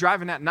Jesus was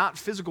driving at not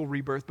physical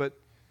rebirth, but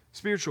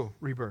spiritual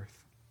rebirth.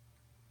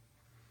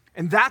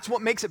 And that's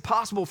what makes it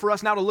possible for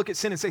us now to look at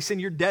sin and say, sin,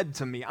 you're dead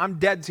to me. I'm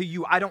dead to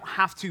you. I don't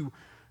have to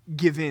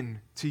give in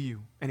to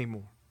you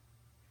anymore.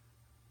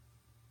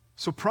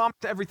 So promise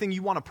everything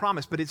you want to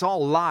promise, but it's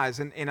all lies,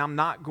 and I'm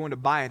not going to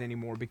buy it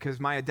anymore because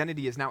my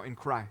identity is now in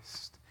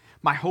Christ.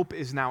 My hope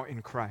is now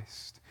in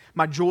Christ.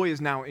 My joy is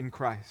now in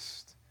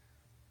Christ.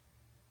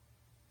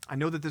 I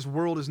know that this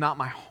world is not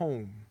my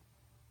home.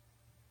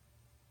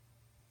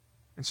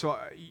 And so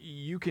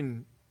you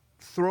can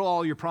throw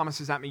all your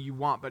promises at me you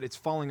want, but it's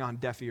falling on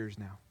deaf ears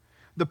now.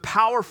 The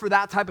power for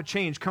that type of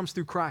change comes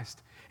through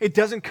Christ. It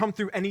doesn't come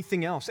through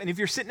anything else. And if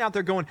you're sitting out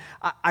there going,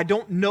 I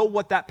don't know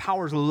what that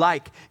power is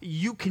like,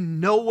 you can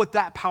know what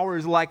that power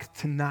is like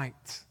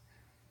tonight.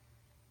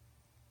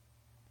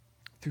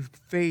 Through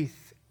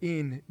faith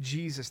in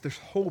Jesus, there's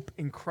hope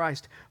in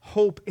Christ,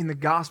 hope in the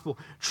gospel,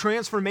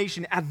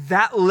 transformation at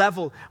that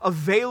level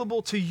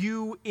available to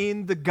you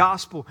in the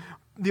gospel.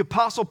 The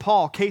Apostle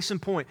Paul, case in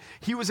point,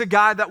 he was a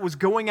guy that was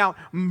going out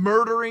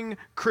murdering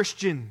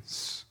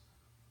Christians.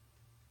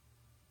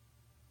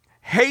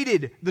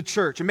 Hated the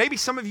church. And maybe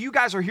some of you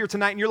guys are here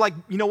tonight and you're like,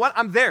 you know what?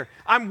 I'm there.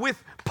 I'm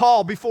with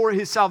Paul before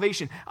his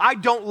salvation. I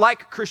don't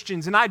like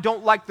Christians and I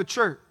don't like the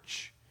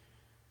church.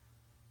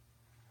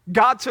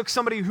 God took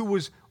somebody who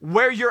was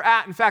where you're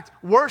at, in fact,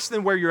 worse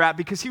than where you're at,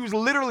 because he was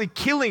literally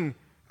killing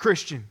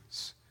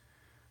Christians.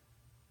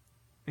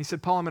 And he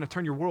said, Paul, I'm going to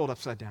turn your world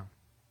upside down.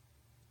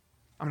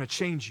 I'm going to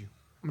change you.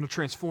 I'm going to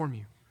transform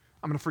you.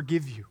 I'm going to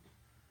forgive you.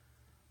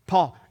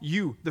 Paul,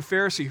 you, the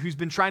Pharisee who's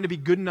been trying to be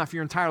good enough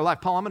your entire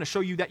life, Paul, I'm going to show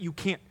you that you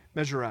can't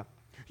measure up.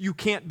 You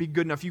can't be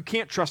good enough. You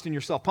can't trust in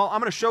yourself. Paul, I'm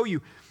going to show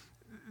you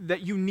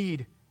that you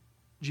need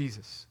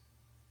Jesus.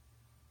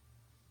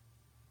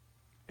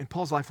 And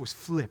Paul's life was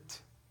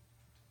flipped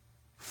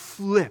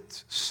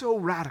so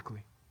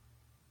radically.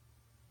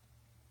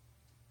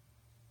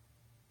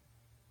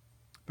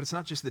 But it's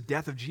not just the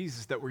death of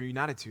Jesus that we're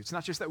united to. It's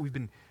not just that we've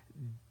been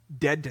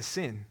dead to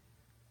sin.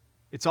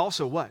 It's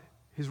also what?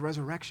 His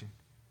resurrection.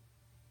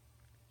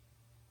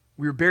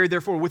 We were buried,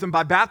 therefore, with him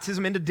by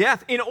baptism into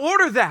death, in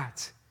order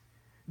that,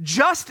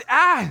 just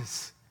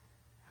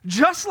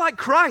like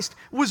Christ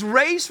was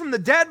raised from the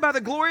dead by the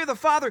glory of the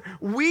Father,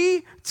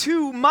 we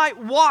too might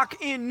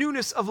walk in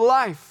newness of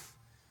life.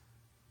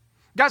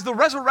 Guys, the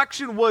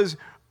resurrection was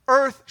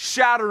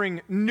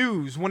earth-shattering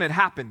news when it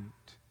happened.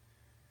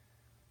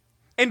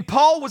 And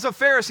Paul was a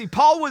Pharisee.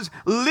 Paul was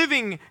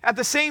living at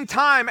the same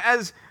time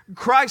as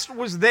Christ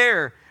was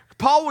there.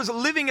 Paul was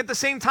living at the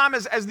same time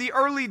as the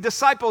early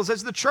disciples,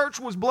 as the church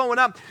was blowing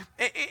up.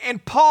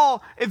 And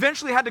Paul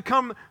eventually had to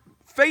come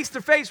face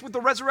to face with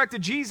the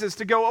resurrected Jesus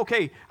to go,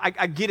 okay,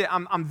 I get it,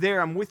 I'm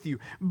there, I'm with you.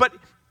 But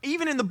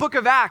even in the book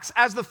of Acts,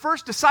 as the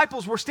first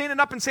disciples were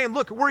standing up and saying,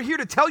 look, we're here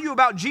to tell you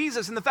about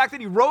Jesus and the fact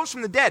that he rose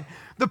from the dead,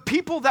 the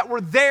people that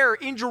were there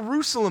in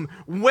Jerusalem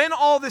when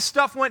all this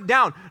stuff went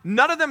down,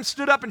 none of them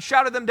stood up and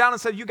shouted them down and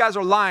said, you guys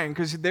are lying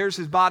because there's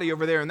his body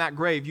over there in that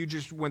grave. You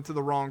just went to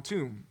the wrong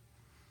tomb.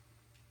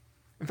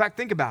 In fact,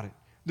 think about it.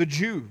 The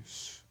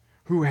Jews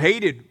who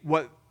hated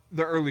what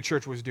the early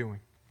church was doing.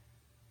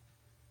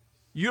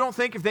 You don't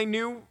think if they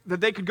knew that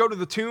they could go to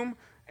the tomb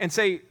and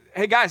say,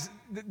 hey guys,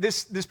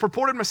 this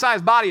purported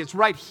Messiah's body, it's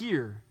right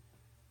here.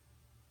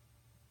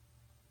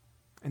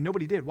 And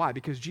nobody did. Why?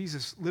 Because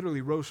Jesus literally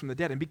rose from the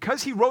dead. And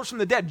because he rose from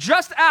the dead,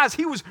 just as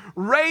he was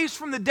raised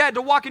from the dead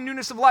to walk in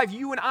newness of life,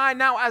 you and I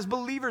now as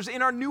believers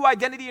in our new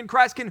identity in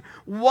Christ can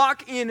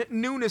walk in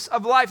newness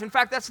of life. In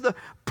fact, that's the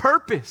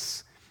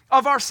purpose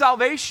of our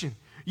salvation.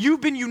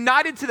 You've been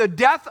united to the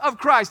death of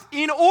Christ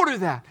in order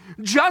that,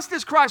 just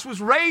as Christ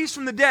was raised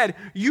from the dead,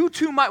 you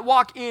too might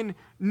walk in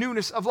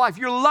newness of life.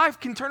 Your life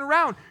can turn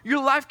around.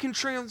 Your life can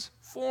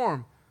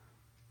transform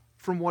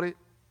from what it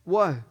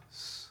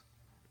was.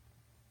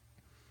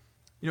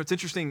 You know, it's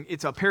interesting.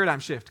 It's a paradigm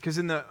shift because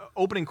in the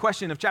opening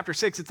question of chapter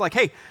 6, it's like,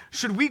 hey,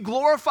 should we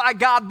glorify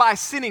God by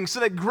sinning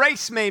so that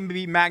grace may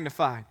be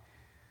magnified?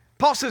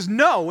 Paul says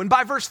no, and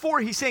by verse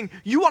 4, he's saying,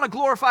 you want to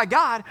glorify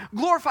God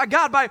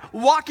by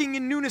walking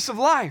in newness of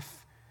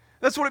life.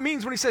 That's what it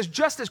means when he says,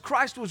 just as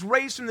Christ was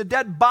raised from the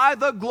dead by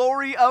the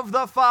glory of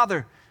the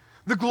Father.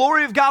 The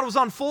glory of God was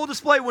on full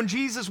display when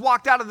Jesus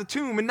walked out of the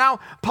tomb, and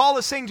now Paul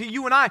is saying to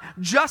you and I,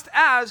 just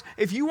as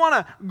if you want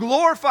to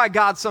glorify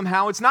God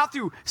somehow, it's not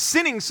through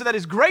sinning so that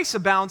his grace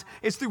abounds,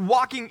 it's through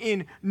walking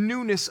in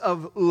newness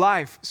of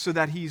life so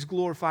that he's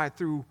glorified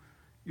through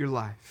your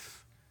life.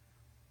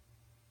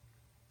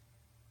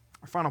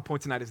 Our final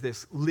point tonight is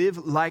this: live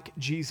like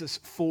Jesus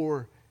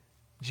for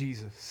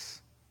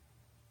Jesus.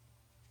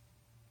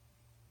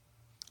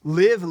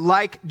 Live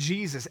like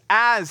Jesus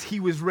as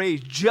he was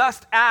raised,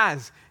 just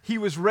as he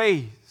was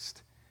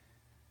raised.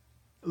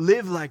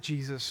 Live like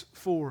Jesus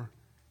for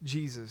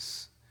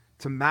Jesus,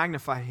 to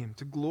magnify him,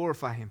 to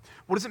glorify him.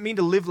 What does it mean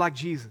to live like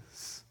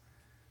Jesus?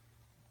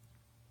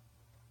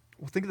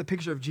 Well, think of the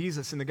picture of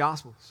Jesus in the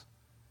Gospels.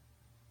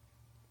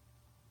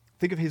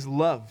 Think of his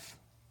love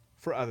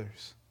for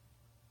others.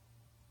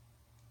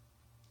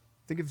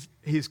 Think of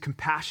his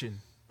compassion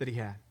that he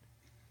had.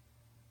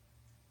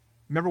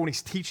 Remember when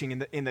he's teaching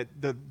and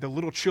the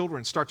little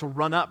children start to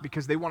run up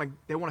because they want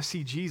to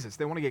see Jesus.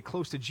 They want to get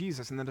close to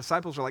Jesus. And the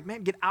disciples are like,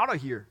 man, get out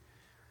of here.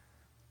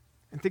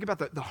 And think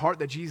about the heart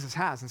that Jesus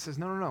has and says,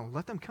 no,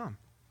 let them come.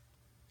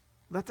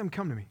 Let them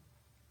come to me.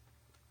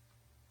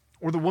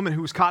 Or the woman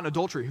who was caught in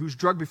adultery, who's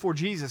drugged before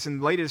Jesus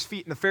and laid at his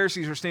feet, and the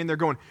Pharisees are standing there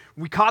going,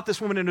 we caught this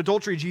woman in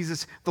adultery,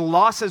 Jesus. The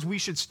law says we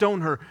should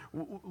stone her.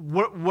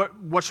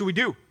 What should we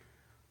do?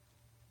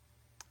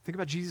 Think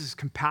about Jesus'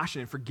 compassion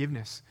and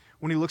forgiveness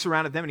when he looks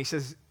around at them and he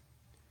says,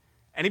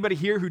 anybody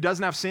here who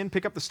doesn't have sin,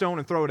 pick up the stone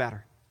and throw it at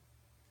her.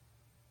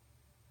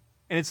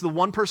 And it's the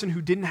one person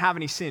who didn't have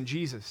any sin,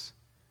 Jesus,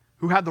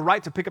 who had the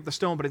right to pick up the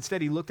stone, but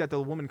instead he looked at the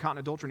woman caught in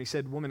adultery and he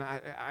said, woman,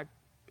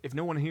 if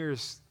no one here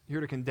is here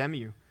to condemn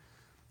you,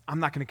 I'm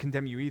not going to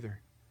condemn you either.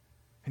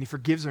 And he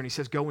forgives her and he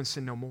says, go and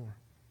sin no more.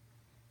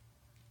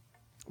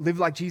 Live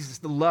like Jesus,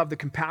 the love, the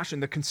compassion,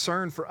 the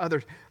concern for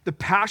others, the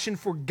passion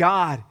for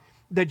God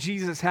that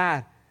Jesus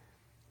had.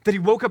 That he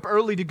woke up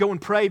early to go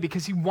and pray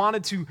because he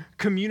wanted to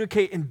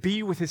communicate and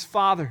be with his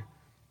Father.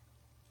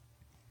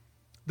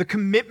 The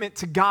commitment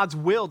to God's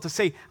will to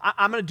say,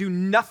 I'm going to do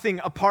nothing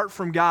apart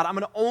from God. I'm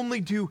going to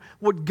only do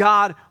what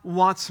God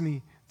wants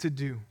me to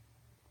do.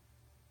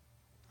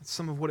 That's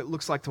some of what it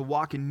looks like to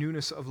walk in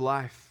newness of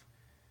life.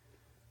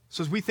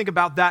 So as we think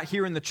about that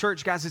here in the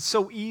church, guys, it's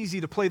so easy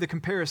to play the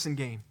comparison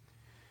game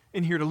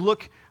in here, to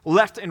look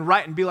left and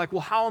right and be like,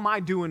 well, how am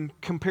I doing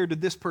compared to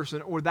this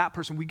person or that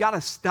person? We got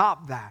to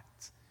stop that.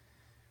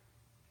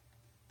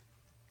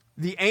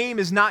 The aim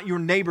is not your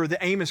neighbor. The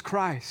aim is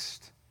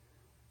Christ.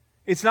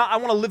 It's not, I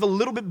want to live a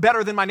little bit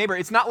better than my neighbor.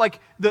 It's not like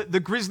the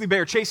grizzly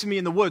bear chasing me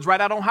in the woods,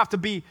 right? I don't have to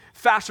be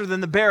faster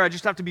than the bear. I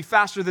just have to be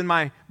faster than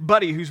my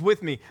buddy who's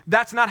with me.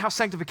 That's not how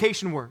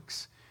sanctification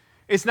works.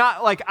 It's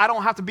not like I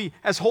don't have to be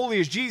as holy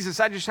as Jesus.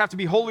 I just have to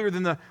be holier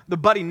than the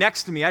buddy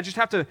next to me. I just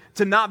have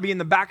to not be in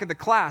the back of the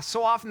class.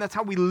 So often that's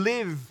how we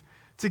live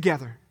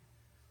together.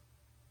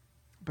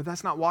 But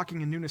that's not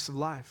walking in newness of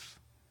life.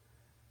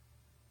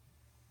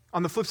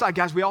 On the flip side,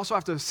 guys, we also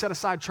have to set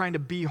aside trying to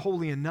be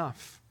holy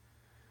enough.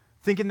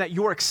 Thinking that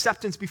your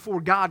acceptance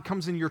before God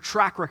comes in your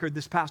track record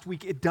this past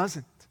week. It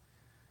doesn't.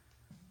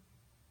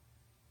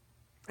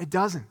 It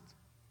doesn't.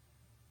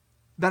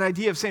 That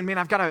idea of saying, man,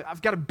 I've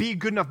got to be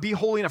good enough, be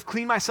holy enough,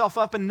 clean myself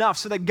up enough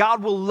so that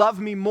God will love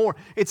me more.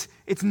 It's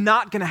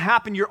not going to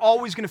happen. You're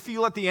always going to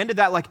feel at the end of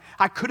that like,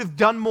 I could have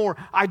done more.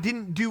 I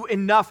didn't do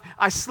enough.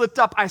 I slipped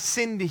up. I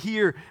sinned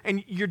here.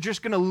 And you're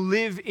just going to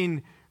live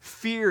in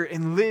fear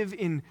and live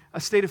in a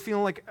state of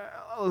feeling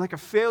like a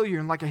failure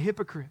and like a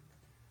hypocrite.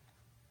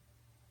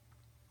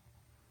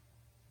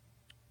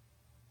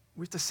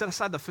 We have to set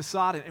aside the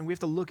facade and we have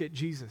to look at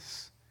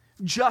Jesus.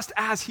 Just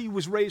as he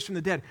was raised from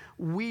the dead,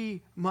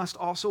 we must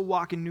also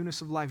walk in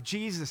newness of life.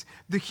 Jesus,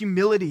 the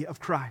humility of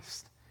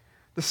Christ,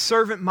 the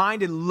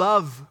servant-minded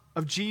love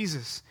of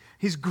Jesus,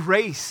 his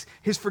grace,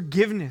 his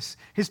forgiveness,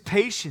 his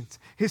patience,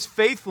 his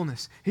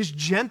faithfulness, his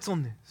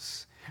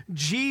gentleness.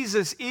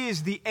 Jesus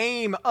is the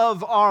aim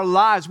of our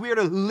lives. We are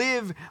to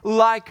live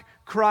like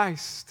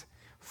Christ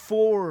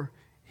for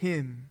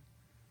him.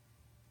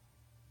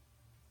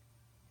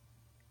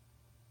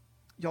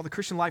 Y'all, the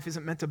Christian life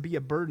isn't meant to be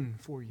a burden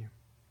for you.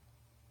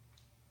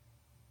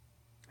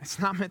 It's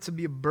not meant to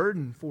be a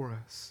burden for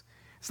us.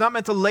 It's not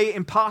meant to lay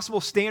impossible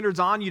standards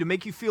on you to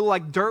make you feel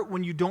like dirt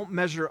when you don't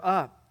measure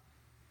up.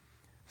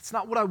 It's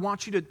not what I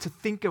want you to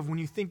think of when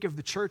you think of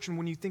the church and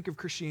when you think of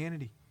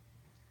Christianity.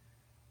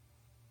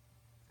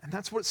 And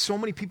that's what so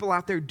many people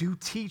out there do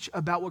teach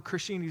about what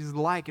Christianity is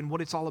like and what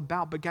it's all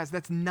about. But guys,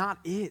 that's not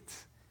it.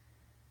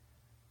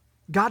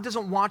 God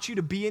doesn't want you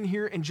to be in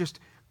here and just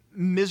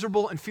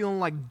miserable and feeling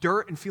like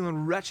dirt and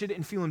feeling wretched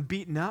and feeling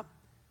beaten up.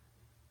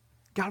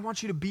 God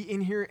wants you to be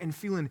in here and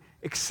feeling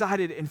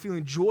excited and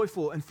feeling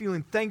joyful and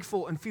feeling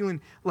thankful and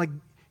feeling like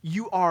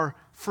you are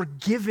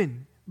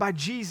forgiven by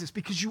Jesus,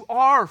 because you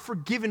are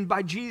forgiven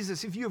by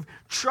Jesus if you have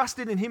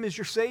trusted in him as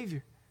your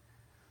Savior.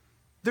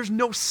 There's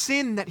no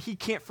sin that he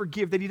can't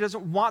forgive, that he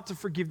doesn't want to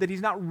forgive, that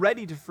he's not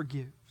ready to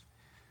forgive.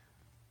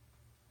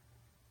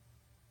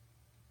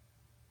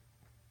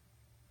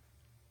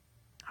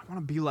 I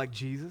want to be like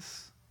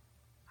Jesus.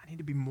 I need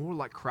to be more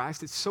like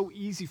Christ. It's so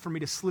easy for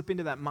me to slip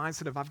into that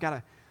mindset of I've got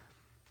to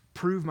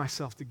prove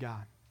myself to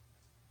God.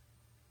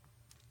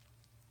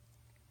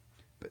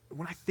 But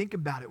when I think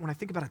about it, when I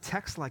think about a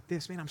text like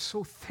this, man, I'm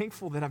so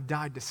thankful that I've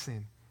died to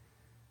sin.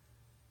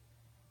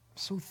 I'm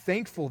so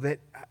thankful that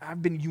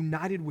I've been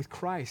united with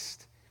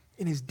Christ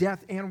in his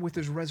death and with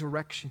his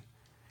resurrection.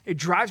 It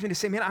drives me to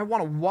say, man, I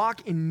want to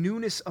walk in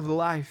newness of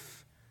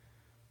life.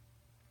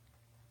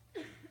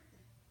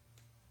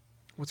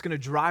 What's going to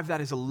drive that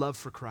is a love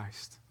for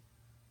Christ.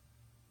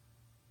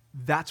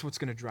 That's what's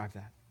going to drive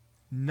that.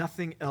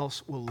 Nothing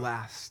else will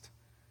last.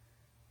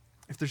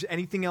 If there's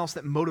anything else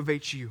that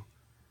motivates you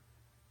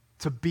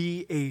to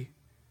be a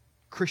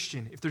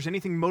Christian, if there's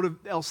anything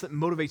else that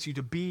motivates you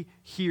to be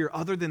here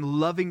other than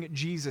loving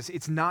Jesus,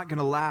 it's not going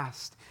to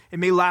last. It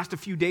may last a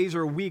few days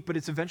or a week, but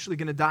it's eventually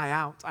going to die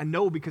out. I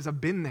know because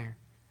I've been there.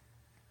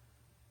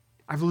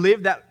 I've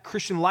lived that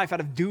Christian life out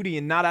of duty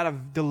and not out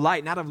of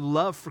delight, not out of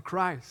love for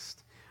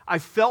Christ. I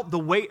felt the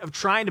weight of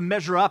trying to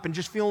measure up and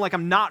just feeling like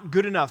I'm not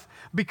good enough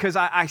because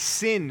I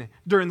sin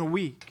during the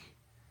week.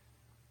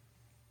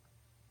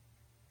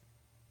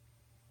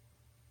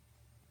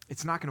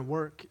 It's not going to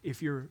work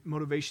if your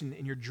motivation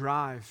and your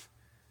drive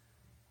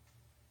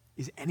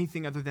is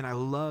anything other than I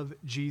love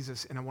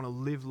Jesus and I want to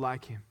live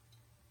like him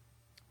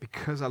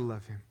because I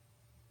love him.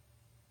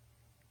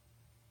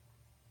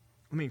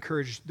 Let me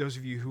encourage those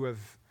of you who have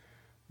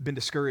been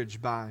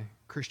discouraged by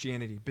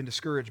Christianity, been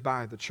discouraged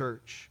by the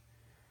church.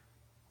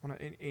 I want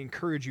to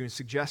encourage you and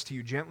suggest to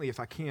you gently, if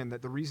I can,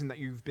 that the reason that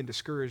you've been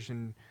discouraged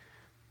and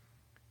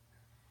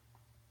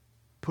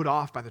put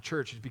off by the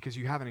church is because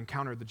you haven't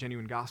encountered the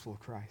genuine gospel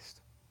of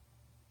Christ.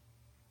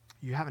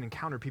 You haven't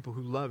encountered people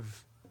who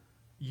love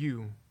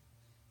you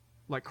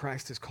like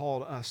Christ has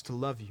called us to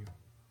love you.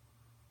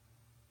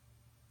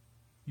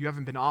 You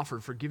haven't been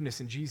offered forgiveness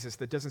in Jesus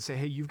that doesn't say,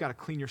 hey, you've got to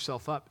clean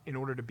yourself up in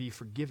order to be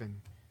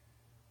forgiven.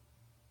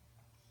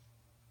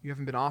 You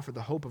haven't been offered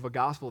the hope of a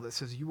gospel that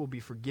says you will be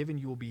forgiven,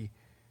 you will be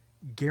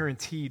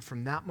guaranteed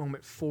from that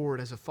moment forward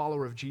as a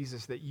follower of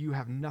Jesus that you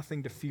have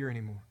nothing to fear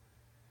anymore.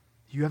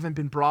 You haven't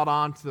been brought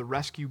on to the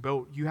rescue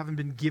boat. You haven't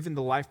been given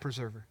the life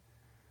preserver.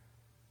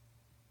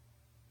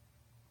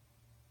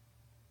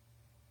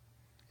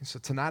 And so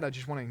tonight I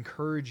just want to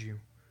encourage you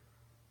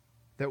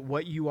that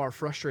what you are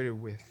frustrated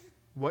with,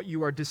 what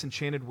you are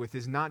disenchanted with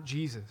is not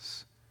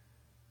Jesus.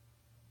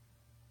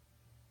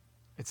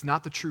 It's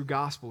not the true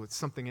gospel, it's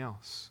something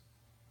else.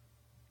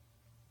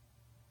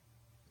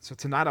 So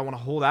tonight I want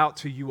to hold out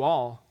to you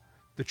all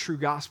the true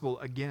gospel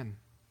again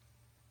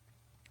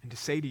and to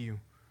say to you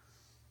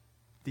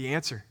the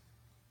answer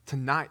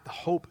tonight, the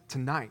hope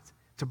tonight,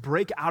 to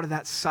break out of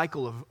that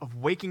cycle of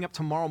waking up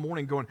tomorrow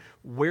morning going,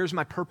 where's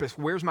my purpose?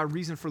 Where's my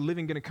reason for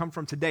living going to come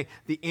from today?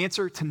 The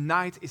answer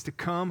tonight is to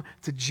come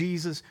to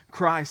Jesus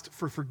Christ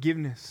for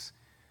forgiveness.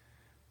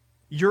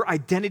 Your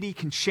identity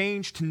can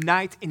change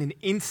tonight in an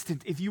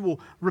instant if you will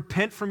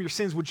repent from your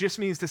sins, which just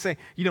means to say,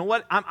 you know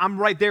what, I'm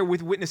right there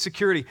with witness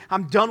security.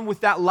 I'm done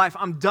with that life.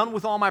 I'm done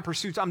with all my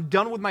pursuits. I'm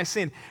done with my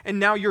sin. And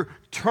now you're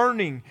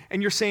turning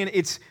and you're saying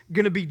it's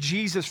going to be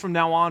Jesus from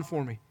now on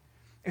for me.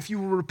 If you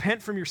will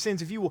repent from your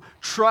sins, if you will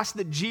trust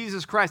that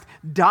Jesus Christ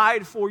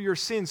died for your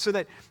sins so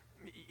that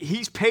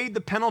he's paid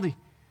the penalty.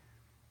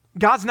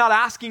 God's not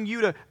asking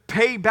you to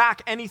pay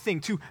back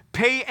anything, to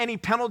pay any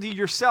penalty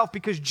yourself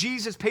because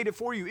Jesus paid it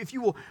for you. If you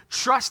will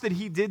trust that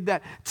he did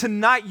that,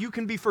 tonight you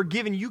can be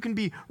forgiven, you can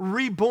be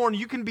reborn,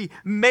 you can be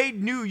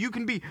made new, you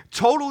can be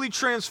totally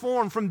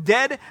transformed from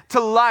dead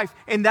to life,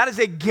 and that is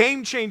a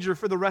game changer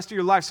for the rest of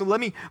your life. So let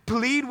me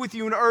plead with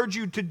you and urge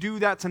you to do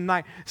that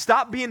tonight.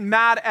 Stop being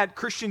mad at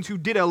Christians who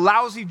did a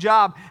lousy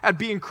job at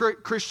being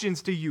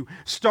Christians to you.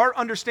 Start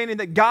understanding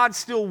that God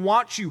still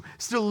wants you,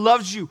 still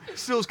loves you,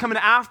 still is coming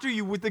after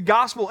you with the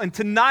gospel, and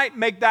tonight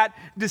make that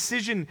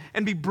decision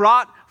and be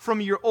brought from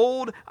your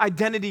old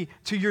identity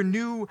to your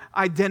new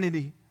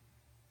identity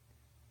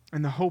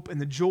and the hope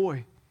and the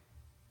joy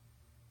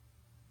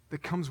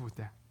that comes with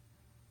that.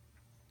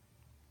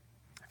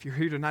 If you're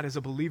here tonight as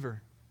a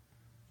believer,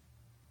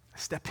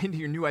 step into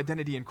your new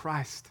identity in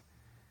Christ.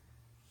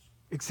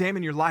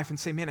 Examine your life and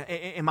say, man,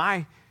 am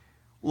I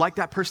like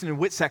that person in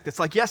Whitsec that's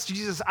like, yes,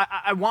 Jesus,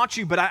 I want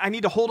you, but I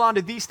need to hold on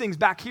to these things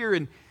back here.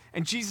 And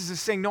Jesus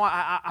is saying, no,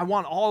 I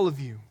want all of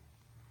you.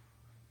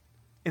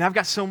 And I've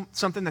got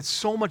something that's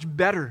so much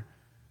better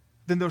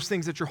than those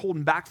things that you're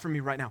holding back from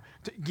me right now.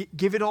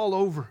 Give it all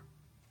over.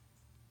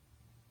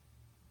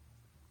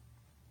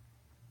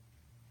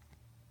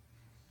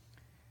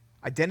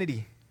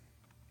 Identity,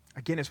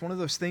 again, it's one of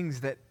those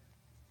things that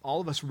all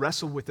of us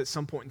wrestle with at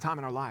some point in time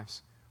in our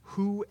lives.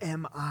 Who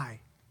am I?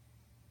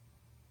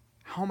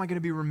 How am I going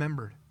to be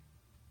remembered?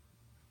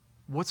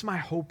 What's my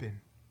hope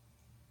in?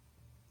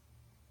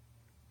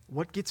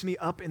 What gets me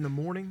up in the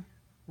morning?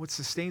 What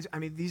sustains? I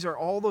mean, these are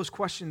all those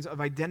questions of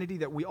identity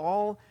that we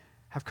all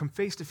have come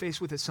face to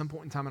face with at some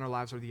point in time in our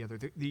lives or the other.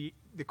 The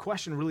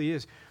question really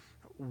is,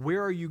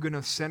 where are you going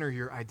to center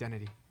your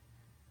identity?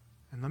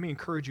 And let me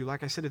encourage you,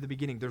 like I said at the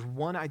beginning, there's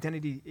one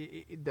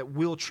identity that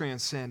will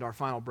transcend our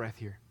final breath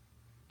here.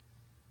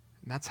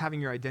 And that's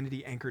having your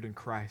identity anchored in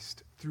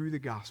Christ through the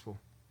gospel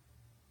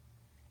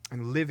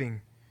and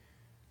living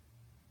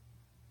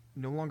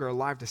no longer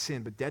alive to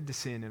sin, but dead to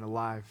sin and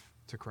alive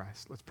to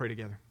Christ. Let's pray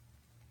together.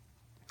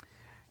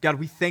 God,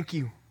 we thank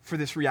you for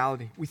this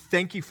reality. We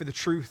thank you for the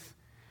truth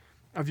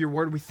of your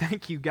word. We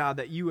thank you, God,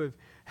 that you have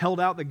held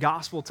out the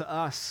gospel to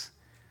us.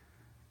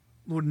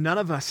 Lord, none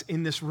of us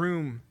in this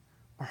room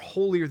are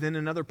holier than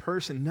another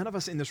person. None of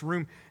us in this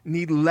room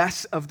need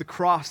less of the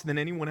cross than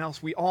anyone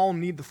else. We all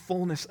need the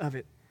fullness of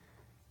it.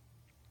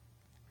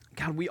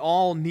 God, we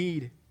all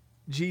need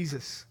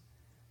Jesus.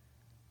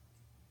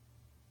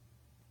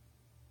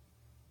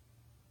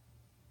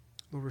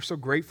 Lord, we're so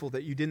grateful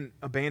that you didn't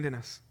abandon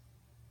us.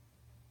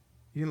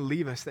 You didn't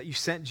leave us, that you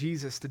sent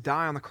Jesus to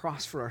die on the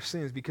cross for our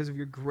sins because of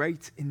your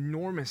great,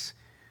 enormous,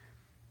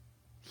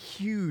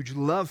 huge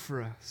love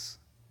for us.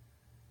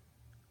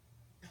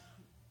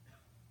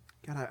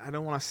 God, I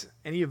don't want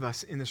any of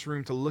us in this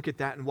room to look at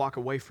that and walk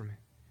away from it,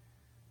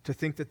 to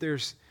think that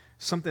there's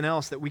something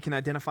else that we can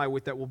identify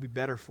with that will be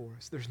better for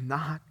us. There's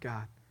not,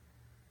 God.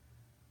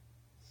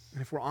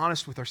 And if we're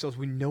honest with ourselves,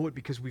 we know it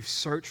because we've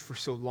searched for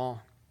so long.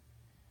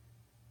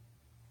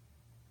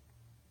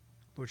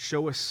 Lord,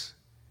 show us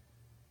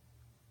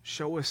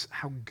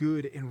how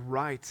good and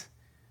right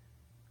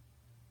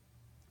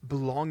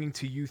belonging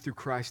to you through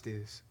Christ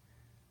is.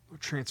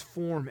 Lord,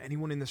 transform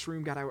anyone in this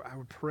room. God, I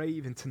would pray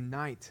even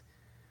tonight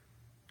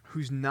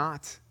who's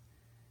not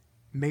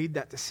made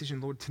that decision.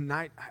 Lord,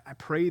 tonight, I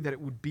pray that it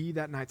would be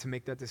that night to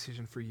make that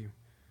decision for you.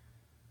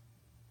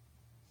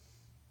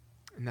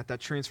 And that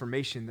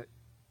transformation, that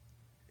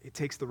it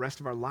takes the rest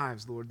of our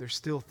lives, Lord. There's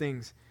still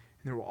things,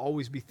 and there will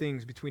always be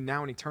things between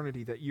now and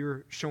eternity that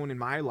you're showing in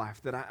my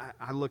life that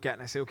I look at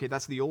and I say, okay,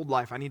 that's the old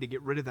life. I need to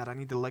get rid of that. I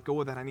need to let go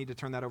of that. I need to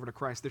turn that over to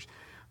Christ. There's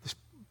this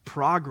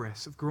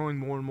progress of growing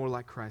more and more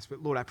like Christ.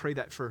 But Lord, I pray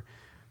that for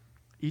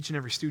each and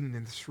every student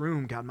in this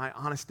room, God, my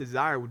honest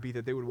desire would be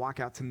that they would walk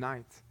out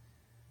tonight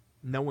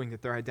knowing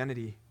that their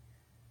identity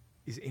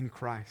is in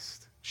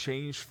Christ,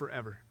 changed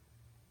forever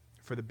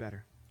for the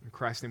better. In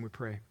Christ's name we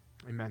pray.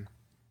 Amen.